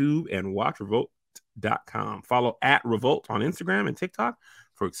 YouTube, and watchrevolt.com. Follow @Revolt on Instagram and TikTok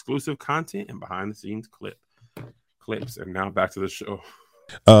for exclusive content and behind-the-scenes clips. And now back to the show.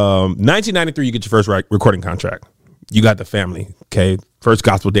 1993, you get your first recording contract. You got The Family, okay? First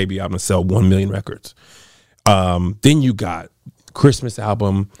gospel debut album to sell 1 million records. Then you got Christmas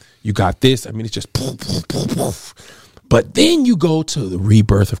album. You got this. I mean, it's just poof, poof, poof, poof. But then you go to the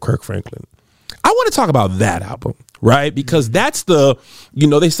rebirth of Kirk Franklin. I want to talk about that album, right? Because that's they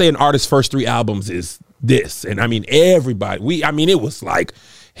say an artist's first 3 albums is this. And I mean, everybody, it was like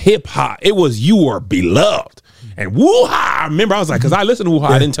hip hop. It was You Were Beloved. And woo-ha, I remember I was like, because I listened to woo-ha,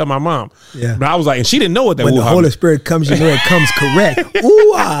 I didn't tell my mom. Yeah. But I was like, and she didn't know what that when woo-ha the Holy meant. Spirit comes, you know it comes correct.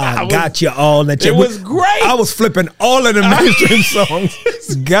 Ooh, I got you all. That It was great. I was flipping all of the mainstream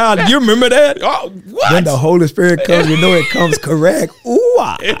songs. God, you remember that? Oh, what? When the Holy Spirit comes, you know it comes correct. Ooh,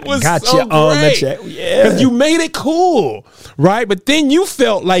 I was got so you all. great. Yeah. Because you made it cool, right? But then you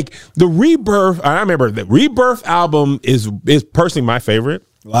felt like the Rebirth. I remember the Rebirth album is personally my favorite.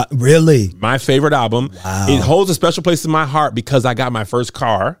 Wow, really? My favorite album. Wow. It holds a special place in my heart because I got my first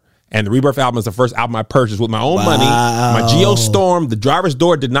car. And the Rebirth album is the first album I purchased with my own money. My Geostorm, the driver's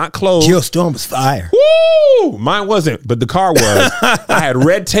door did not close. Geostorm was fire. Woo! Mine wasn't, but the car was. I had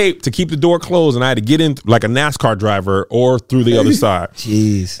red tape to keep the door closed, and I had to get in like a NASCAR driver or through the other side.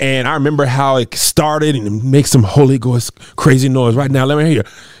 Jeez. And I remember how it started and it makes some Holy Ghost crazy noise. Right now, let me hear you.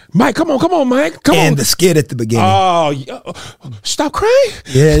 Mike, come on, Mike. Come on. And the skit at the beginning. Oh, stop crying.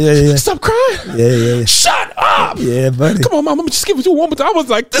 Yeah. Stop crying. Yeah. Shut up. Yeah, buddy. Come on, Mom. Let me just give it to you one more time. I was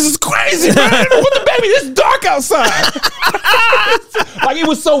like, this is crazy, man. What the baby? It's dark outside. Like, it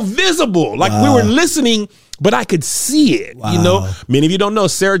was so visible. Like, we were listening, but I could see it. Wow. You know, many of you don't know,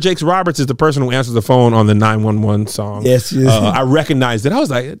 Sarah Jakes Roberts is the person who answers the phone on the 911 song. Yes. I recognized it. I was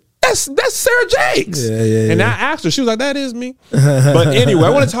like, that's Sarah Jakes. Yeah. And I asked her, she was like, that is me. But anyway, I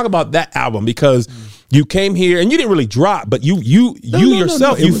want to talk about that album because you came here and you didn't really drop, but you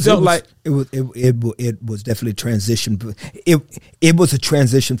yourself, you felt like it was definitely a transition. It was a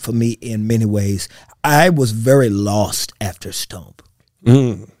transition for me in many ways. I was very lost after Stomp.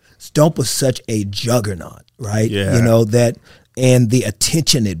 Stomp was such a juggernaut, right? Yeah. You know that, and the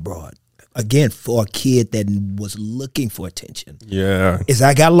attention it brought. Again, for a kid that was looking for attention. Yeah. Is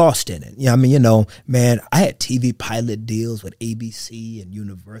I got lost in it. Yeah, I mean, you know, man, I had TV pilot deals with ABC and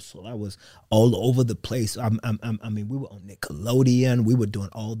Universal. I was all over the place. I mean, we were on Nickelodeon. We were doing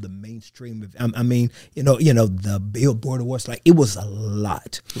all the mainstream. I mean, you know, the Billboard Awards. Like, it was a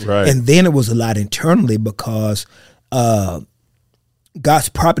lot. Right. And then it was a lot internally because God's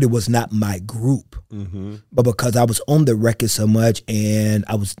Property was not my group, but because I was on the record so much, and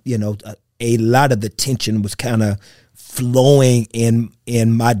I was, you know, a lot of the tension was kind of flowing in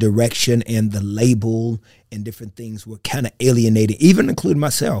my direction, and the label and different things were kind of alienating, even including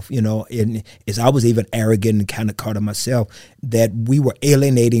myself, you know, and as I was even arrogant and kind of caught on myself, that we were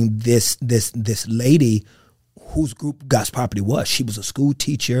alienating this lady whose group God's Property was. She was a school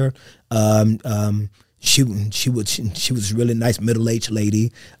teacher. She was a really nice middle-aged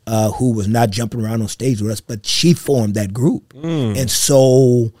lady who was not jumping around on stage with us, but she formed that group. And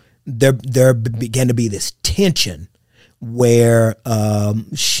so there began to be this tension where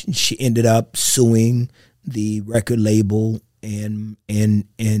she ended up suing the record label, and she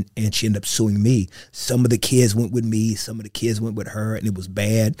ended up suing me. Some of the kids went with me, some of the kids went with her, and it was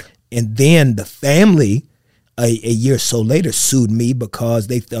bad. And then the family, a year or so later, sued me because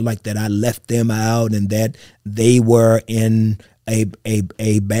they felt like that I left them out and that they were in a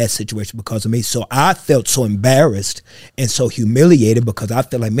bad situation because of me. So I felt so embarrassed and so humiliated because I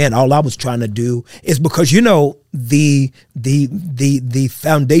felt like, man, all I was trying to do is, because, you know, the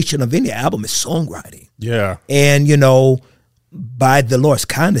foundation of any album is songwriting. Yeah. And, you know, by the Lord's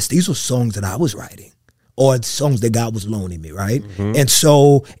kindness, these were songs that I was writing, or songs that God was loaning me, right? And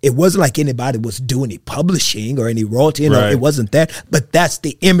so it wasn't like anybody was doing any publishing or any royalty. You know, Right. It wasn't that. But that's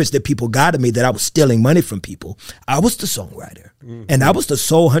the image that people got of me, that I was stealing money from people. I was the songwriter. And I was the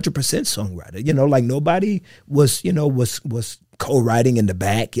sole 100% songwriter. You know, like nobody was, you know, was co-writing in the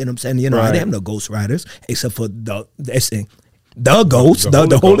back. You know what I'm saying? You know, I Right. didn't have no ghostwriters except for the ghost,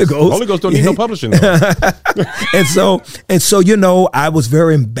 the Holy Ghost. Holy Ghost don't need no publishing, though. And so, you know, I was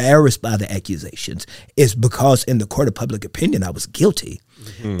very embarrassed by the accusations. It's because in the court of public opinion, I was guilty.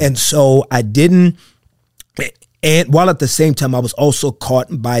 And so I didn't, and while at the same time, I was also caught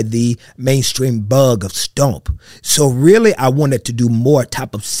by the mainstream bug of Stomp. So really, I wanted to do more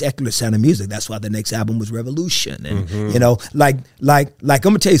type of secular sound of music. That's why the next album was Revolution. And, you know, like I'm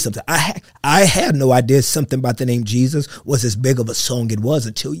going to tell you something. I had no idea something about the name Jesus was as big of a song it was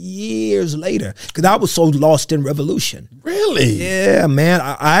until years later, because I was so lost in Revolution. Really? Yeah, man.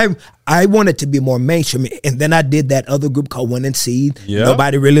 I wanted to be more mainstream. And then I did that other group called One and Seed. Yep.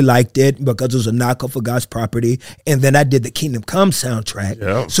 Nobody really liked it because it was a knockoff of God's Property. And then I did the Kingdom Come soundtrack.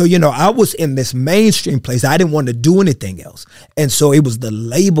 Yep. So, you know, I was in this mainstream place. I didn't want to do anything else. And so it was the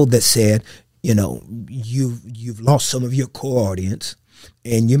label that said, you know, you've lost some of your core audience,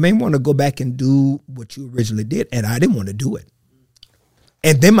 and you may want to go back and do what you originally did. And I didn't want to do it.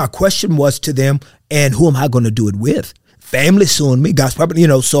 And then my question was to them, and who am I going to do it with? Family suing me, God's Property, you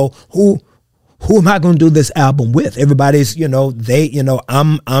know, so who who am I going to do this album with? Everybody's,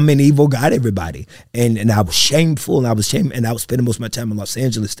 I'm an evil guy to everybody. And I was shameful, and I was spending most of my time in Los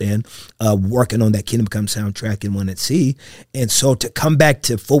Angeles then, working on that Kingdom Come soundtrack and One at Sea. And so to come back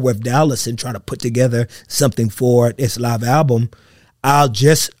to Fort Worth, Dallas and try to put together something for this live album, I'll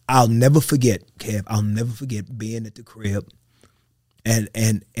never forget, Kev, I'll never forget being at the crib and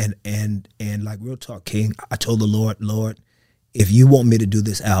like real talk, King, I told the Lord, if you want me to do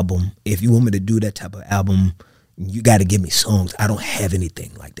this album, if you want me to do that type of album, you got to give me songs. I don't have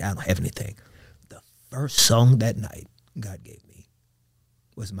anything like that. I don't have anything. The first song that night God gave me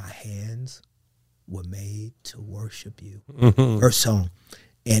was My Hands Were Made to Worship You. Mm-hmm. First song.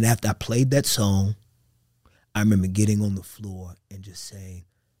 And after I played that song, I remember getting on the floor and just saying,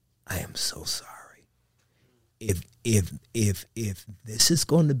 I am so sorry. If this is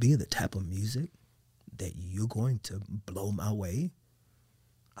going to be the type of music that you're going to blow my way,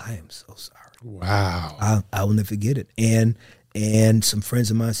 I am so sorry. Wow. I will never forget it. And some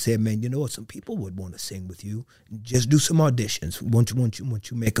friends of mine said, man, you know what? Some people would want to sing with you. Just do some auditions. Once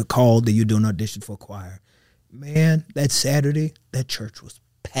you make a call that you do an audition for a choir. Man, that Saturday, that church was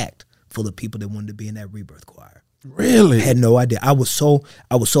packed full of people that wanted to be in that Rebirth choir. Really? I had no idea. I was so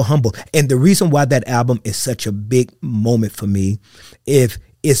humble. And the reason why that album is such a big moment for me, it's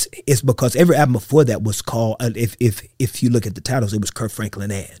because every album before that was called, if you look at the titles, it was Kirk Franklin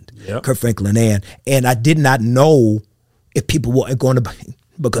and. Yep. Kirk Franklin and I did not know if people were going to buy,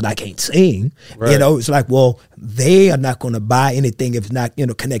 because I can't sing. Right. It's like, well, they are not going to buy anything if it's not,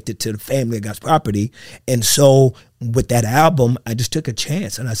 connected to the family of God's property. And so with that album, I just took a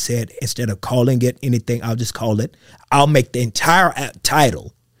chance and I said, instead of calling it anything, I'll just call it, I'll make the entire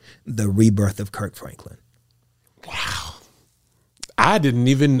title The Rebirth of Kirk Franklin. Wow. I didn't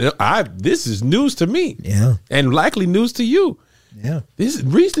even know. This is news to me. Yeah. And likely news to you. Yeah. This is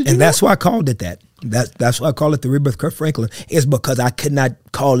Reese, did you and know? That's why I called it that. That's why I call it The Rebirth of Kirk Franklin, is because I could not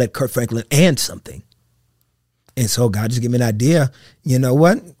call it Kirk Franklin and something. And so God just gave me an idea. You know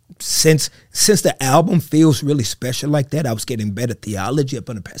what? Since the album feels really special like that, I was getting better theology up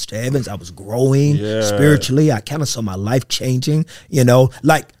under Pastor Evans. I was growing spiritually. I kind of saw my life changing.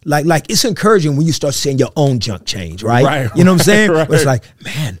 Like it's encouraging when you start seeing your own junk change, right? You know what I'm saying? Right. It's like,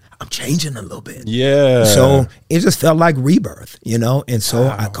 man, I'm changing a little bit. Yeah. So it just felt like rebirth, and so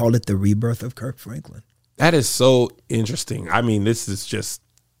I call it The Rebirth of Kirk Franklin. That is so interesting. I mean, this is just,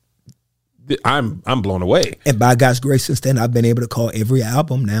 I'm blown away. And by God's grace, since then, I've been able to call every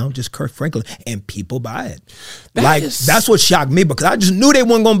album now just Kirk Franklin, and people buy it. That's what shocked me, because I just knew they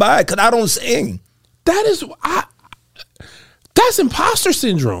weren't going to buy it because I don't sing. That's imposter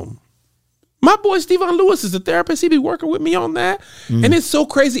syndrome. My boy Steven Lewis is a therapist. He be working with me on that. Mm. And it's so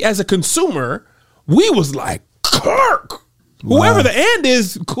crazy. As a consumer, we was like, Kirk. Wow. Whoever the and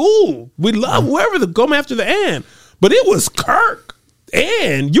is, cool. We love whoever the come after the and. But it was Kirk.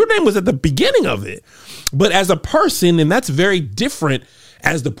 And your name was at the beginning of it. But as a person, and that's very different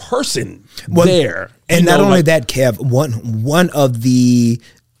as the person there. And not only that, Kev, one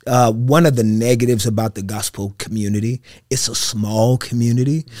of the negatives about the gospel community, it's a small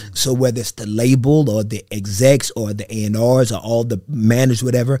community. So whether it's the label or the execs or the A&Rs or all the managers,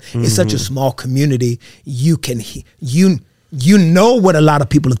 whatever, it's such a small community. You know what a lot of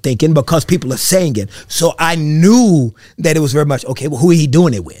people are thinking because people are saying it. So I knew that it was very much, okay, well, who are he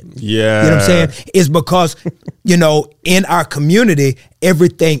doing it with? Yeah. You know what I'm saying? It's because, in our community,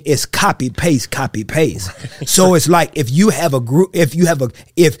 everything is copy, paste. Right. So it's like if you have a group, if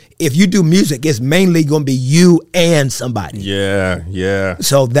you do music, it's mainly going to be you and somebody. Yeah, yeah.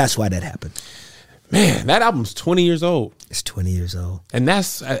 So that's why that happened. Man, that album's 20 years old. It's 20 years old. And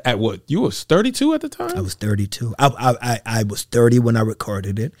that's at what? You was 32 at the time? I was 32. I was 30 when I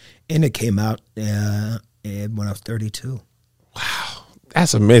recorded it, and it came out when I was 32. Wow.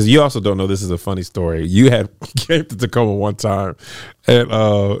 That's amazing. You also don't know, this is a funny story. You came to Tacoma one time, and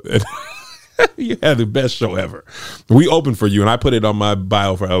you had the best show ever. We opened for you, and I put it on my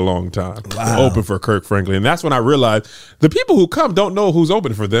bio for a long time. Wow. Open for Kirk Franklin. And that's when I realized the people who come don't know who's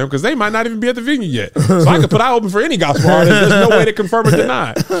open for them because they might not even be at the venue yet. So I could put I open for any gospel artist. There's no way to confirm or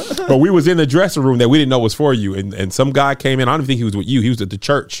deny. But we was in the dressing room that we didn't know was for you. And some guy came in. I don't even think he was with you. He was at the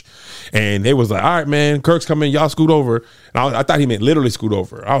church. And they was like, all right, man, Kirk's coming. Y'all scoot over. And I thought he meant literally scoot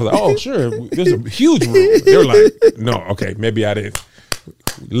over. I was like, oh, sure. There's a huge room. They were like, no, okay, maybe I didn't.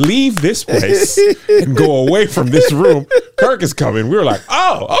 leave this place and go away from this room. Kirk is coming. We were like,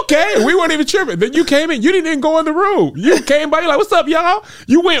 oh, okay. We weren't even tripping. Then you came in. You didn't even go in the room. You came by. You're like, what's up, y'all?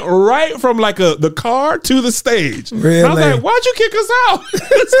 You went right from like the car to the stage. Really? I was like, why'd you kick us out?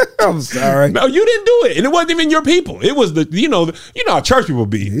 I'm sorry. No, you didn't do it. And it wasn't even your people. It was you know how church people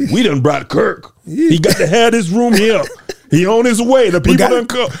be. We done brought Kirk. He got to have this room here. He on his way. The people done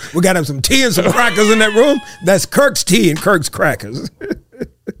come. We got him some tea and some crackers in that room. That's Kirk's tea and Kirk's crackers.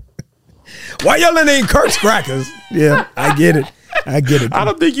 Why y'all ain't Kirk's crackers? Yeah, I get it. I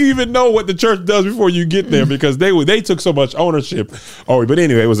don't think you even know what the church does before you get there because they took so much ownership. Oh, but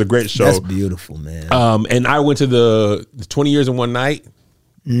anyway, it was a great show. That's beautiful, man. And I went to the 20 Years in One Night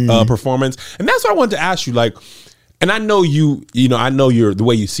performance, and that's what I wanted to ask you. Like, and I know I know you're the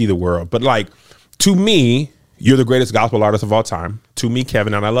way you see the world, but like to me, you're the greatest gospel artist of all time. To me,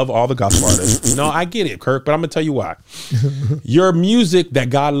 Kevin, and I love all the gospel artists. No, I get it, Kirk, but I'm gonna tell you why. Your music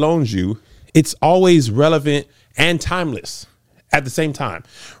that God loans you, it's always relevant and timeless at the same time,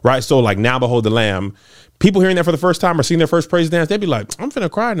 right? So like Now Behold the Lamb, people hearing that for the first time or seeing their first praise dance, they'd be like, I'm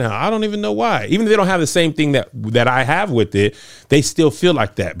finna cry now. I don't even know why. Even if they don't have the same thing that I have with it, they still feel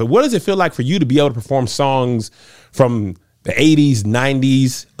like that. But what does it feel like for you to be able to perform songs from the 80s,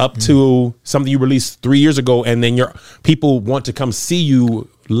 90s, up to something you released 3 years ago, and then your people want to come see you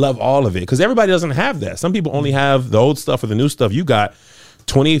love all of it? Because everybody doesn't have that. Some people only have the old stuff or the new stuff. You got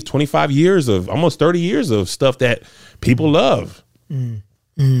 20, 25 years of, almost 30 years of stuff that people love.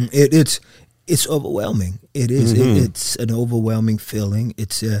 It's overwhelming. It is. It's an overwhelming feeling.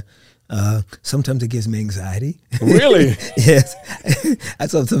 It's sometimes it gives me anxiety. Really? Yes. I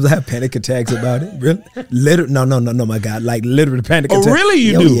sometimes have panic attacks about it. Really? No, my God. Like literally panic attacks. Oh, really?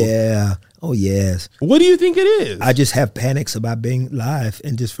 You do? Yeah. Oh, yes. What do you think it is? I just have panics about being live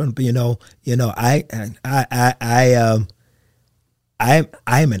and just from,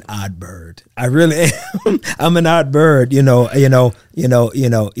 I'm an odd bird. I really am. I'm an odd bird.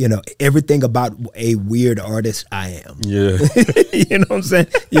 Everything about a weird artist I am. Yeah. You know what I'm saying?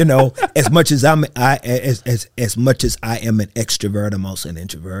 As much as as much as I am an extrovert, I'm also an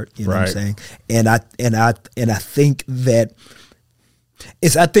introvert. You know what I'm saying? And I think that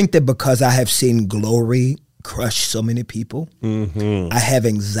I think that because I have seen glory crush so many people, I have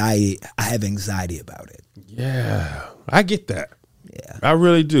anxiety. I have anxiety about it. Yeah. I get that. Yeah, I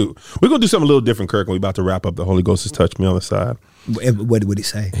really do. We're going to do something a little different, Kirk, and we're about to wrap up. The Holy Ghost has touched me on the side. What did he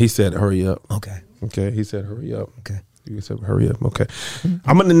say? He said, hurry up. Okay. He said, hurry up. Okay. He said, hurry up. Okay.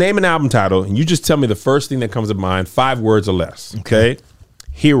 I'm going to name an album title, and you just tell me the first thing that comes to mind, 5 words or less. Okay?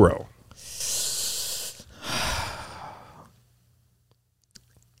 Hero.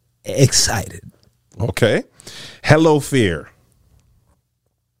 Excited. Okay. Hello, Fear.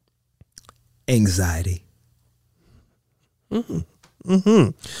 Anxiety.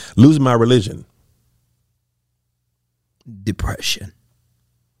 Losing My Religion. Depression.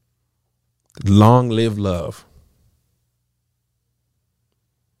 Long Live Love.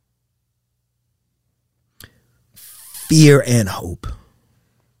 Fear and hope.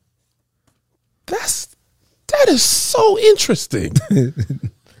 That is so interesting.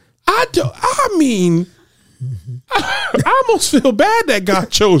 I almost feel bad that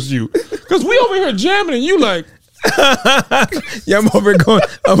God chose you because we over here jamming and you like. Yeah, I'm over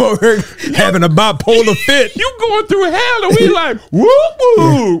here having a bipolar fit. You going through hell and we like whoop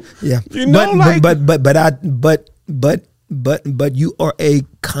whoop. Yeah, but you are a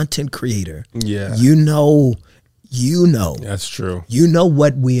content creator. Yeah, you know. That's true. You know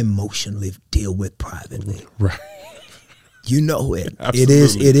what we emotionally deal with privately, right? You know it.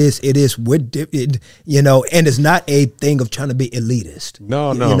 Absolutely. It is. And it's not a thing of trying to be elitist.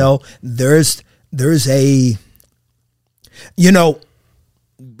 No. There's a.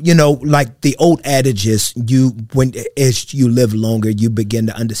 Like the old adage is, as you live longer, you begin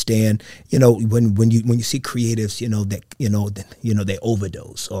to understand. When you see creatives, they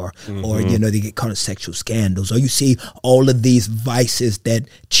overdose or they get caught in sexual scandals, or you see all of these vices that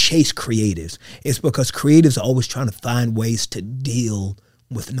chase creatives. It's because creatives are always trying to find ways to deal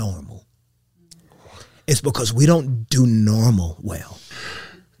with normal. It's because we don't do normal well.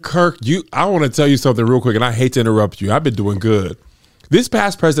 Kirk, I want to tell you something real quick, and I hate to interrupt you. I've been doing good. This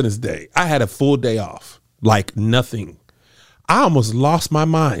past President's Day, I had a full day off, like nothing. I almost lost my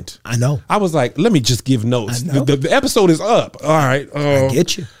mind. I know. I was like, let me just give notes. The episode is up. All right. I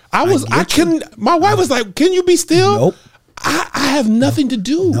get you. I couldn't. My wife was like, can you be still? Nope. I have nothing to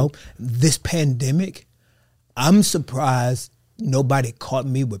do. Nope. This pandemic, I'm surprised nobody caught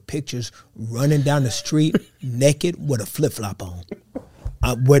me with pictures running down the street naked with a flip flop on.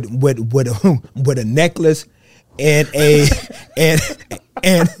 With a necklace and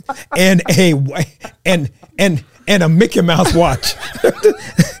and a Mickey Mouse watch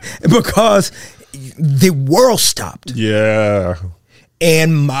because the world stopped. Yeah.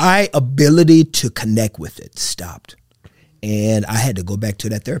 And my ability to connect with it stopped. And I had to go back to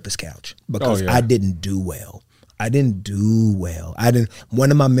that therapist couch because I didn't do well.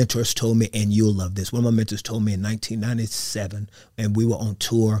 One of my mentors told me, and you'll love this. One of my mentors told me in 1997, and we were on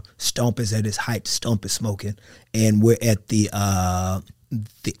tour. Stomp is at his height. Stomp is smoking, and we're at the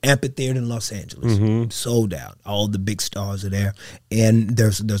amphitheater in Los Angeles, sold out. All the big stars are there, and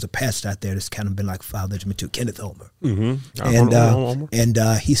there's a pastor out there that's kind of been like father to me too, Kenneth Homer. And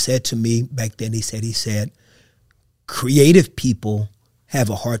he said to me back then, he said, creative people have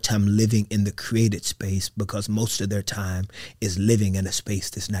a hard time living in the created space because most of their time is living in a space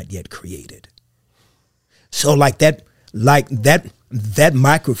that's not yet created. So like that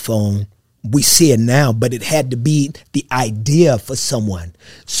microphone, we see it now, but it had to be the idea for someone.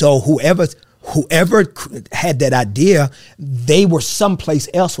 So whoever had that idea, they were someplace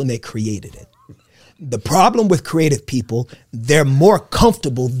else when they created it. The problem with creative people, they're more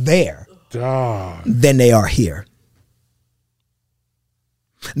comfortable there than they are here.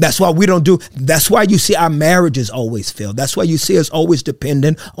 That's why that's why you see our marriages always fail. That's why you see us always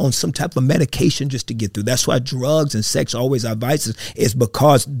dependent on some type of medication just to get through. That's why drugs and sex are always our vices, is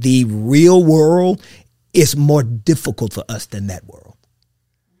because the real world is more difficult for us than that world.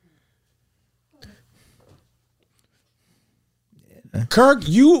 Kirk,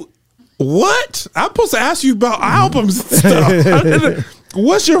 what? I'm supposed to ask you about albums and stuff.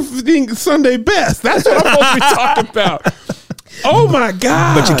 What's your thing, Sunday best? That's what I'm supposed to be talking about. Oh my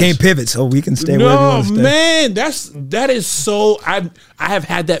God! But you can't pivot, so we can stay where we want to stay. Man, that is so. I have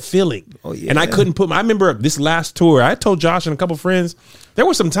had that feeling, and I couldn't put. I remember this last tour. I told Josh and a couple friends there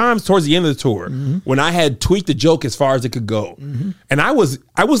were some times towards the end of the tour when I had tweaked the joke as far as it could go, and I was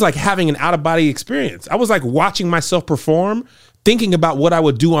like having an out of body experience. I was like watching myself perform, thinking about what I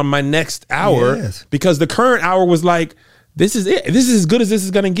would do on my next hour because the current hour was like, this is it. This is as good as this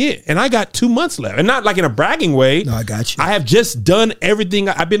is going to get. And I got 2 months left. And not like in a bragging way. No, I got you. I have just done everything.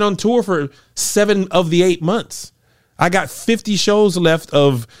 I've been on tour for 7 of the 8 months. I got 50 shows left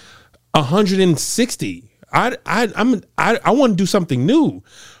of 160. I want to do something new.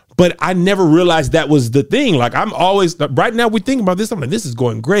 But I never realized that was the thing. Like I'm always, right now we think about this. I'm like, this is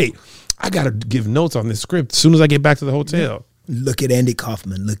going great. I got to give notes on this script as soon as I get back to the hotel. Look at Andy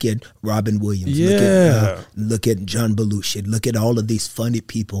Kaufman. Look at Robin Williams. Look at John Belushi. Look at all of these funny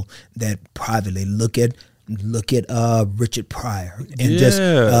people that privately. Look at Richard Pryor and just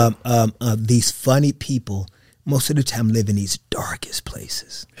these funny people. Most of the time live in these darkest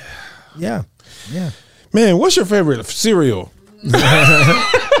places. Yeah. Man, what's your favorite cereal? We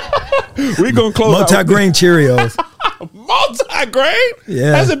gonna close multi-grain Cheerios. Multi-grain?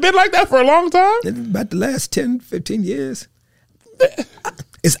 Yeah. Has it been like that for a long time? About the last 10, 15 years.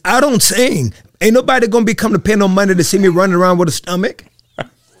 It's out on saying. Ain't nobody gonna be coming to pay no money to see me running around with a stomach.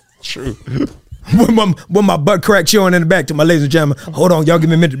 True. With my butt crack showing in the back to my ladies and gentlemen. Hold on, y'all give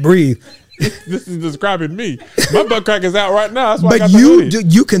me a minute to breathe. This is describing me. My butt crack is out right now. That's why but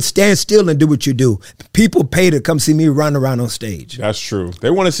you can stand still and do what you do. People pay to come see me run around on stage. That's true.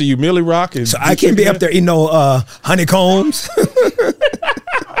 They want to see you Millie rock. So I can't be up there eating no honeycombs.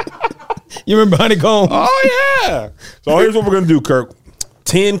 You remember honeycomb? Oh, yeah. So here's what we're going to do, Kirk.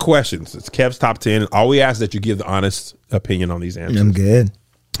 10 questions. It's Kev's top 10. All we ask is that you give the honest opinion on these answers. I'm good.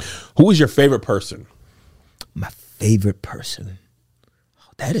 Who is your favorite person? My favorite person?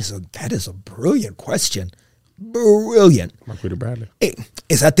 Oh, that is a brilliant question. Brilliant. Marquita Bradley.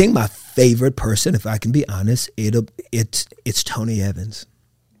 I think my favorite person, if I can be honest, it's Tony Evans.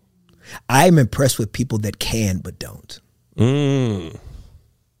 I'm impressed with people that can but don't.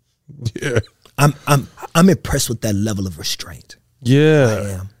 Yeah. I'm impressed with that level of restraint.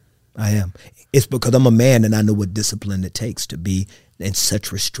 Yeah. I am. It's because I'm a man and I know what discipline it takes to be in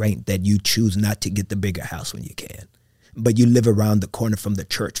such restraint that you choose not to get the bigger house when you can. But you live around the corner from the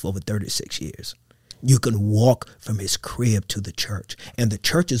church for over 36 years. You can walk from his crib to the church, and the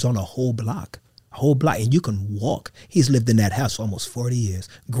church is on a whole block, and you can walk. He's lived in that house for almost 40 years.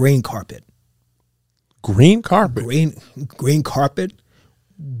 Green carpet. Green carpet? Green carpet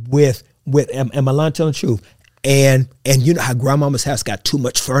with am I lying, telling the truth? And you know how grandmama's house got too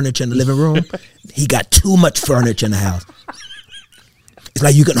much furniture in the living room? He got too much furniture in the house. It's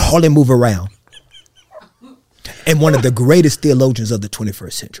like you can hardly move around. And one of the greatest theologians of the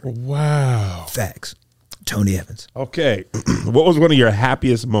 21st century. Wow. Facts. Tony Evans. Okay. What was one of your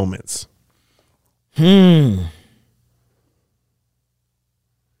happiest moments?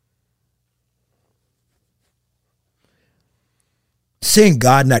 Seeing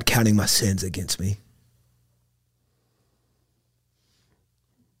God not counting my sins against me.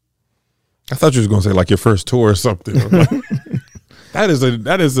 I thought you was going to say like your first tour or something. That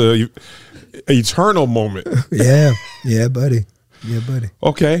is a eternal moment. Yeah, buddy.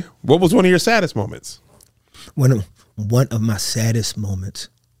 Okay. What was one of your saddest moments? One of my saddest moments.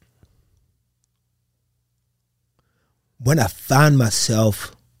 When I find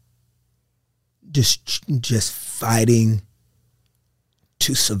myself just fighting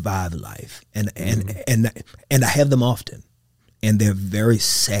to survive life, and I have them often, and they're very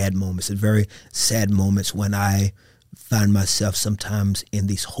sad moments. They're very sad moments when I find myself sometimes in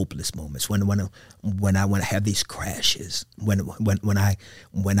these hopeless moments. When I have these crashes. When I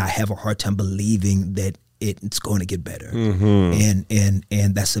have a hard time believing that it's going to get better.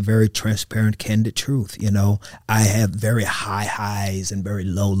 And that's a very transparent, candid truth. You know, I have very high highs and very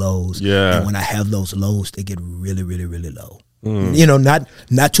low lows. Yeah. And when I have those lows, they get really, really, really low. You know, not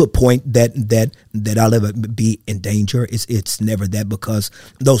to a point that I'll ever be in danger. It's never that, because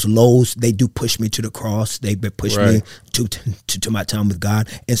those lows, they do push me to the cross. They push me to my time with God.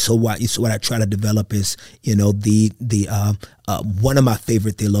 And so what I try to develop is, you know, the one of my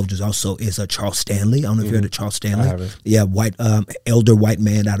favorite theologians also is Charles Stanley. I don't know if you heard of Charles Stanley. I haven't. Yeah, elder white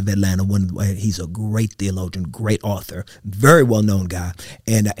man out of Atlanta. He's a great theologian, great author, very well known guy,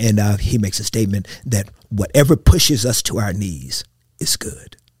 and he makes a statement that whatever pushes us to our knees is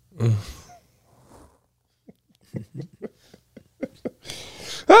good.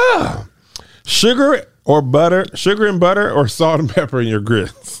 Sugar and butter, or salt and pepper in your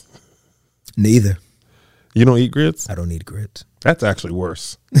grits? Neither. You don't eat grits? I don't eat grits. That's actually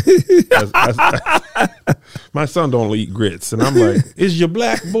worse. My son don't eat grits, and I'm like, is you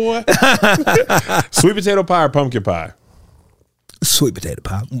black, boy? Sweet potato pie or pumpkin pie? Sweet potato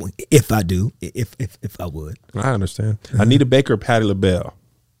pie. If I do, if I would. I understand. Anita Baker or Patti LaBelle?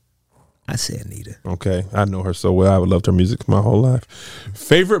 I say Anita. Okay, I know her so well. I would loved her music my whole life.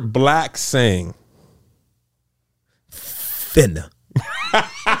 Favorite black saying? Finna.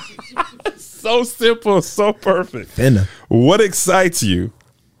 So simple, so perfect. Finna. What excites you?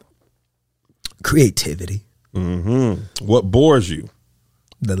 Creativity. What bores you?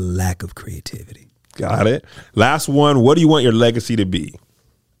 The lack of creativity. Got it. Last one. What do you want your legacy to be?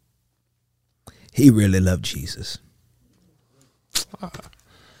 He really loved Jesus.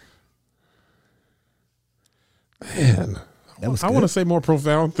 Man, I want to say more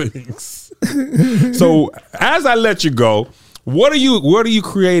profound things. So as I let you go, what are you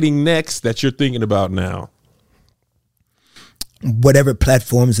creating next that you're thinking about now? Whatever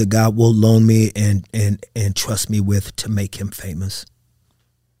platforms that God will loan me and trust me with to make him famous.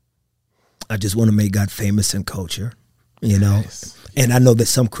 I just want to make God famous in culture, you know. Nice. And I know that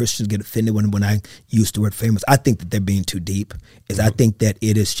some Christians get offended when I use the word famous. I think that they're being too deep. I think that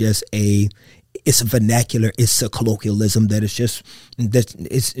it is just it's a vernacular, it's a colloquialism that is just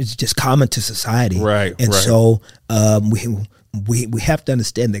it's just common to society. Right. And so we have to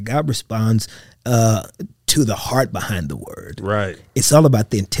understand that God responds to the heart behind the word. Right. It's all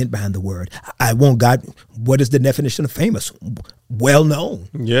about the intent behind the word. I want God. What is the definition of famous? Well known.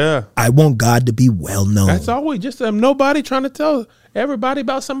 Yeah. I want God to be well known. That's all we just nobody trying to tell everybody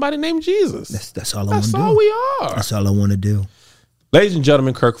about somebody named Jesus. That's all I want to do. That's all we are. That's all I want to do. Ladies and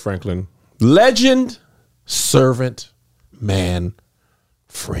gentlemen, Kirk Franklin, legend, servant, man,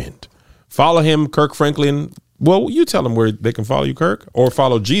 friend. Follow him, Kirk Franklin. Well, you tell them where they can follow you, Kirk, or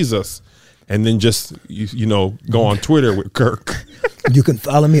follow Jesus. And then just you know, go on Twitter with Kirk. You can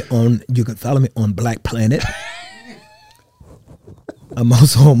follow me on Black Planet. I'm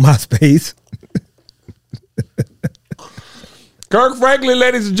also on MySpace. Kirk Franklin,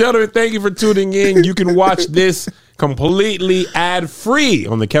 ladies and gentlemen, thank you for tuning in. You can watch this completely ad-free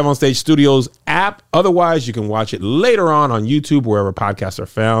on the KevOnStage Studios app. Otherwise, you can watch it later on YouTube, wherever podcasts are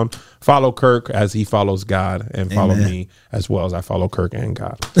found. Follow Kirk as he follows God, and follow me as well as I follow Kirk and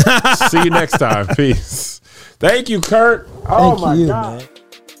God. See you next time. Peace. Thank you, Kirk. Oh, my God. Man.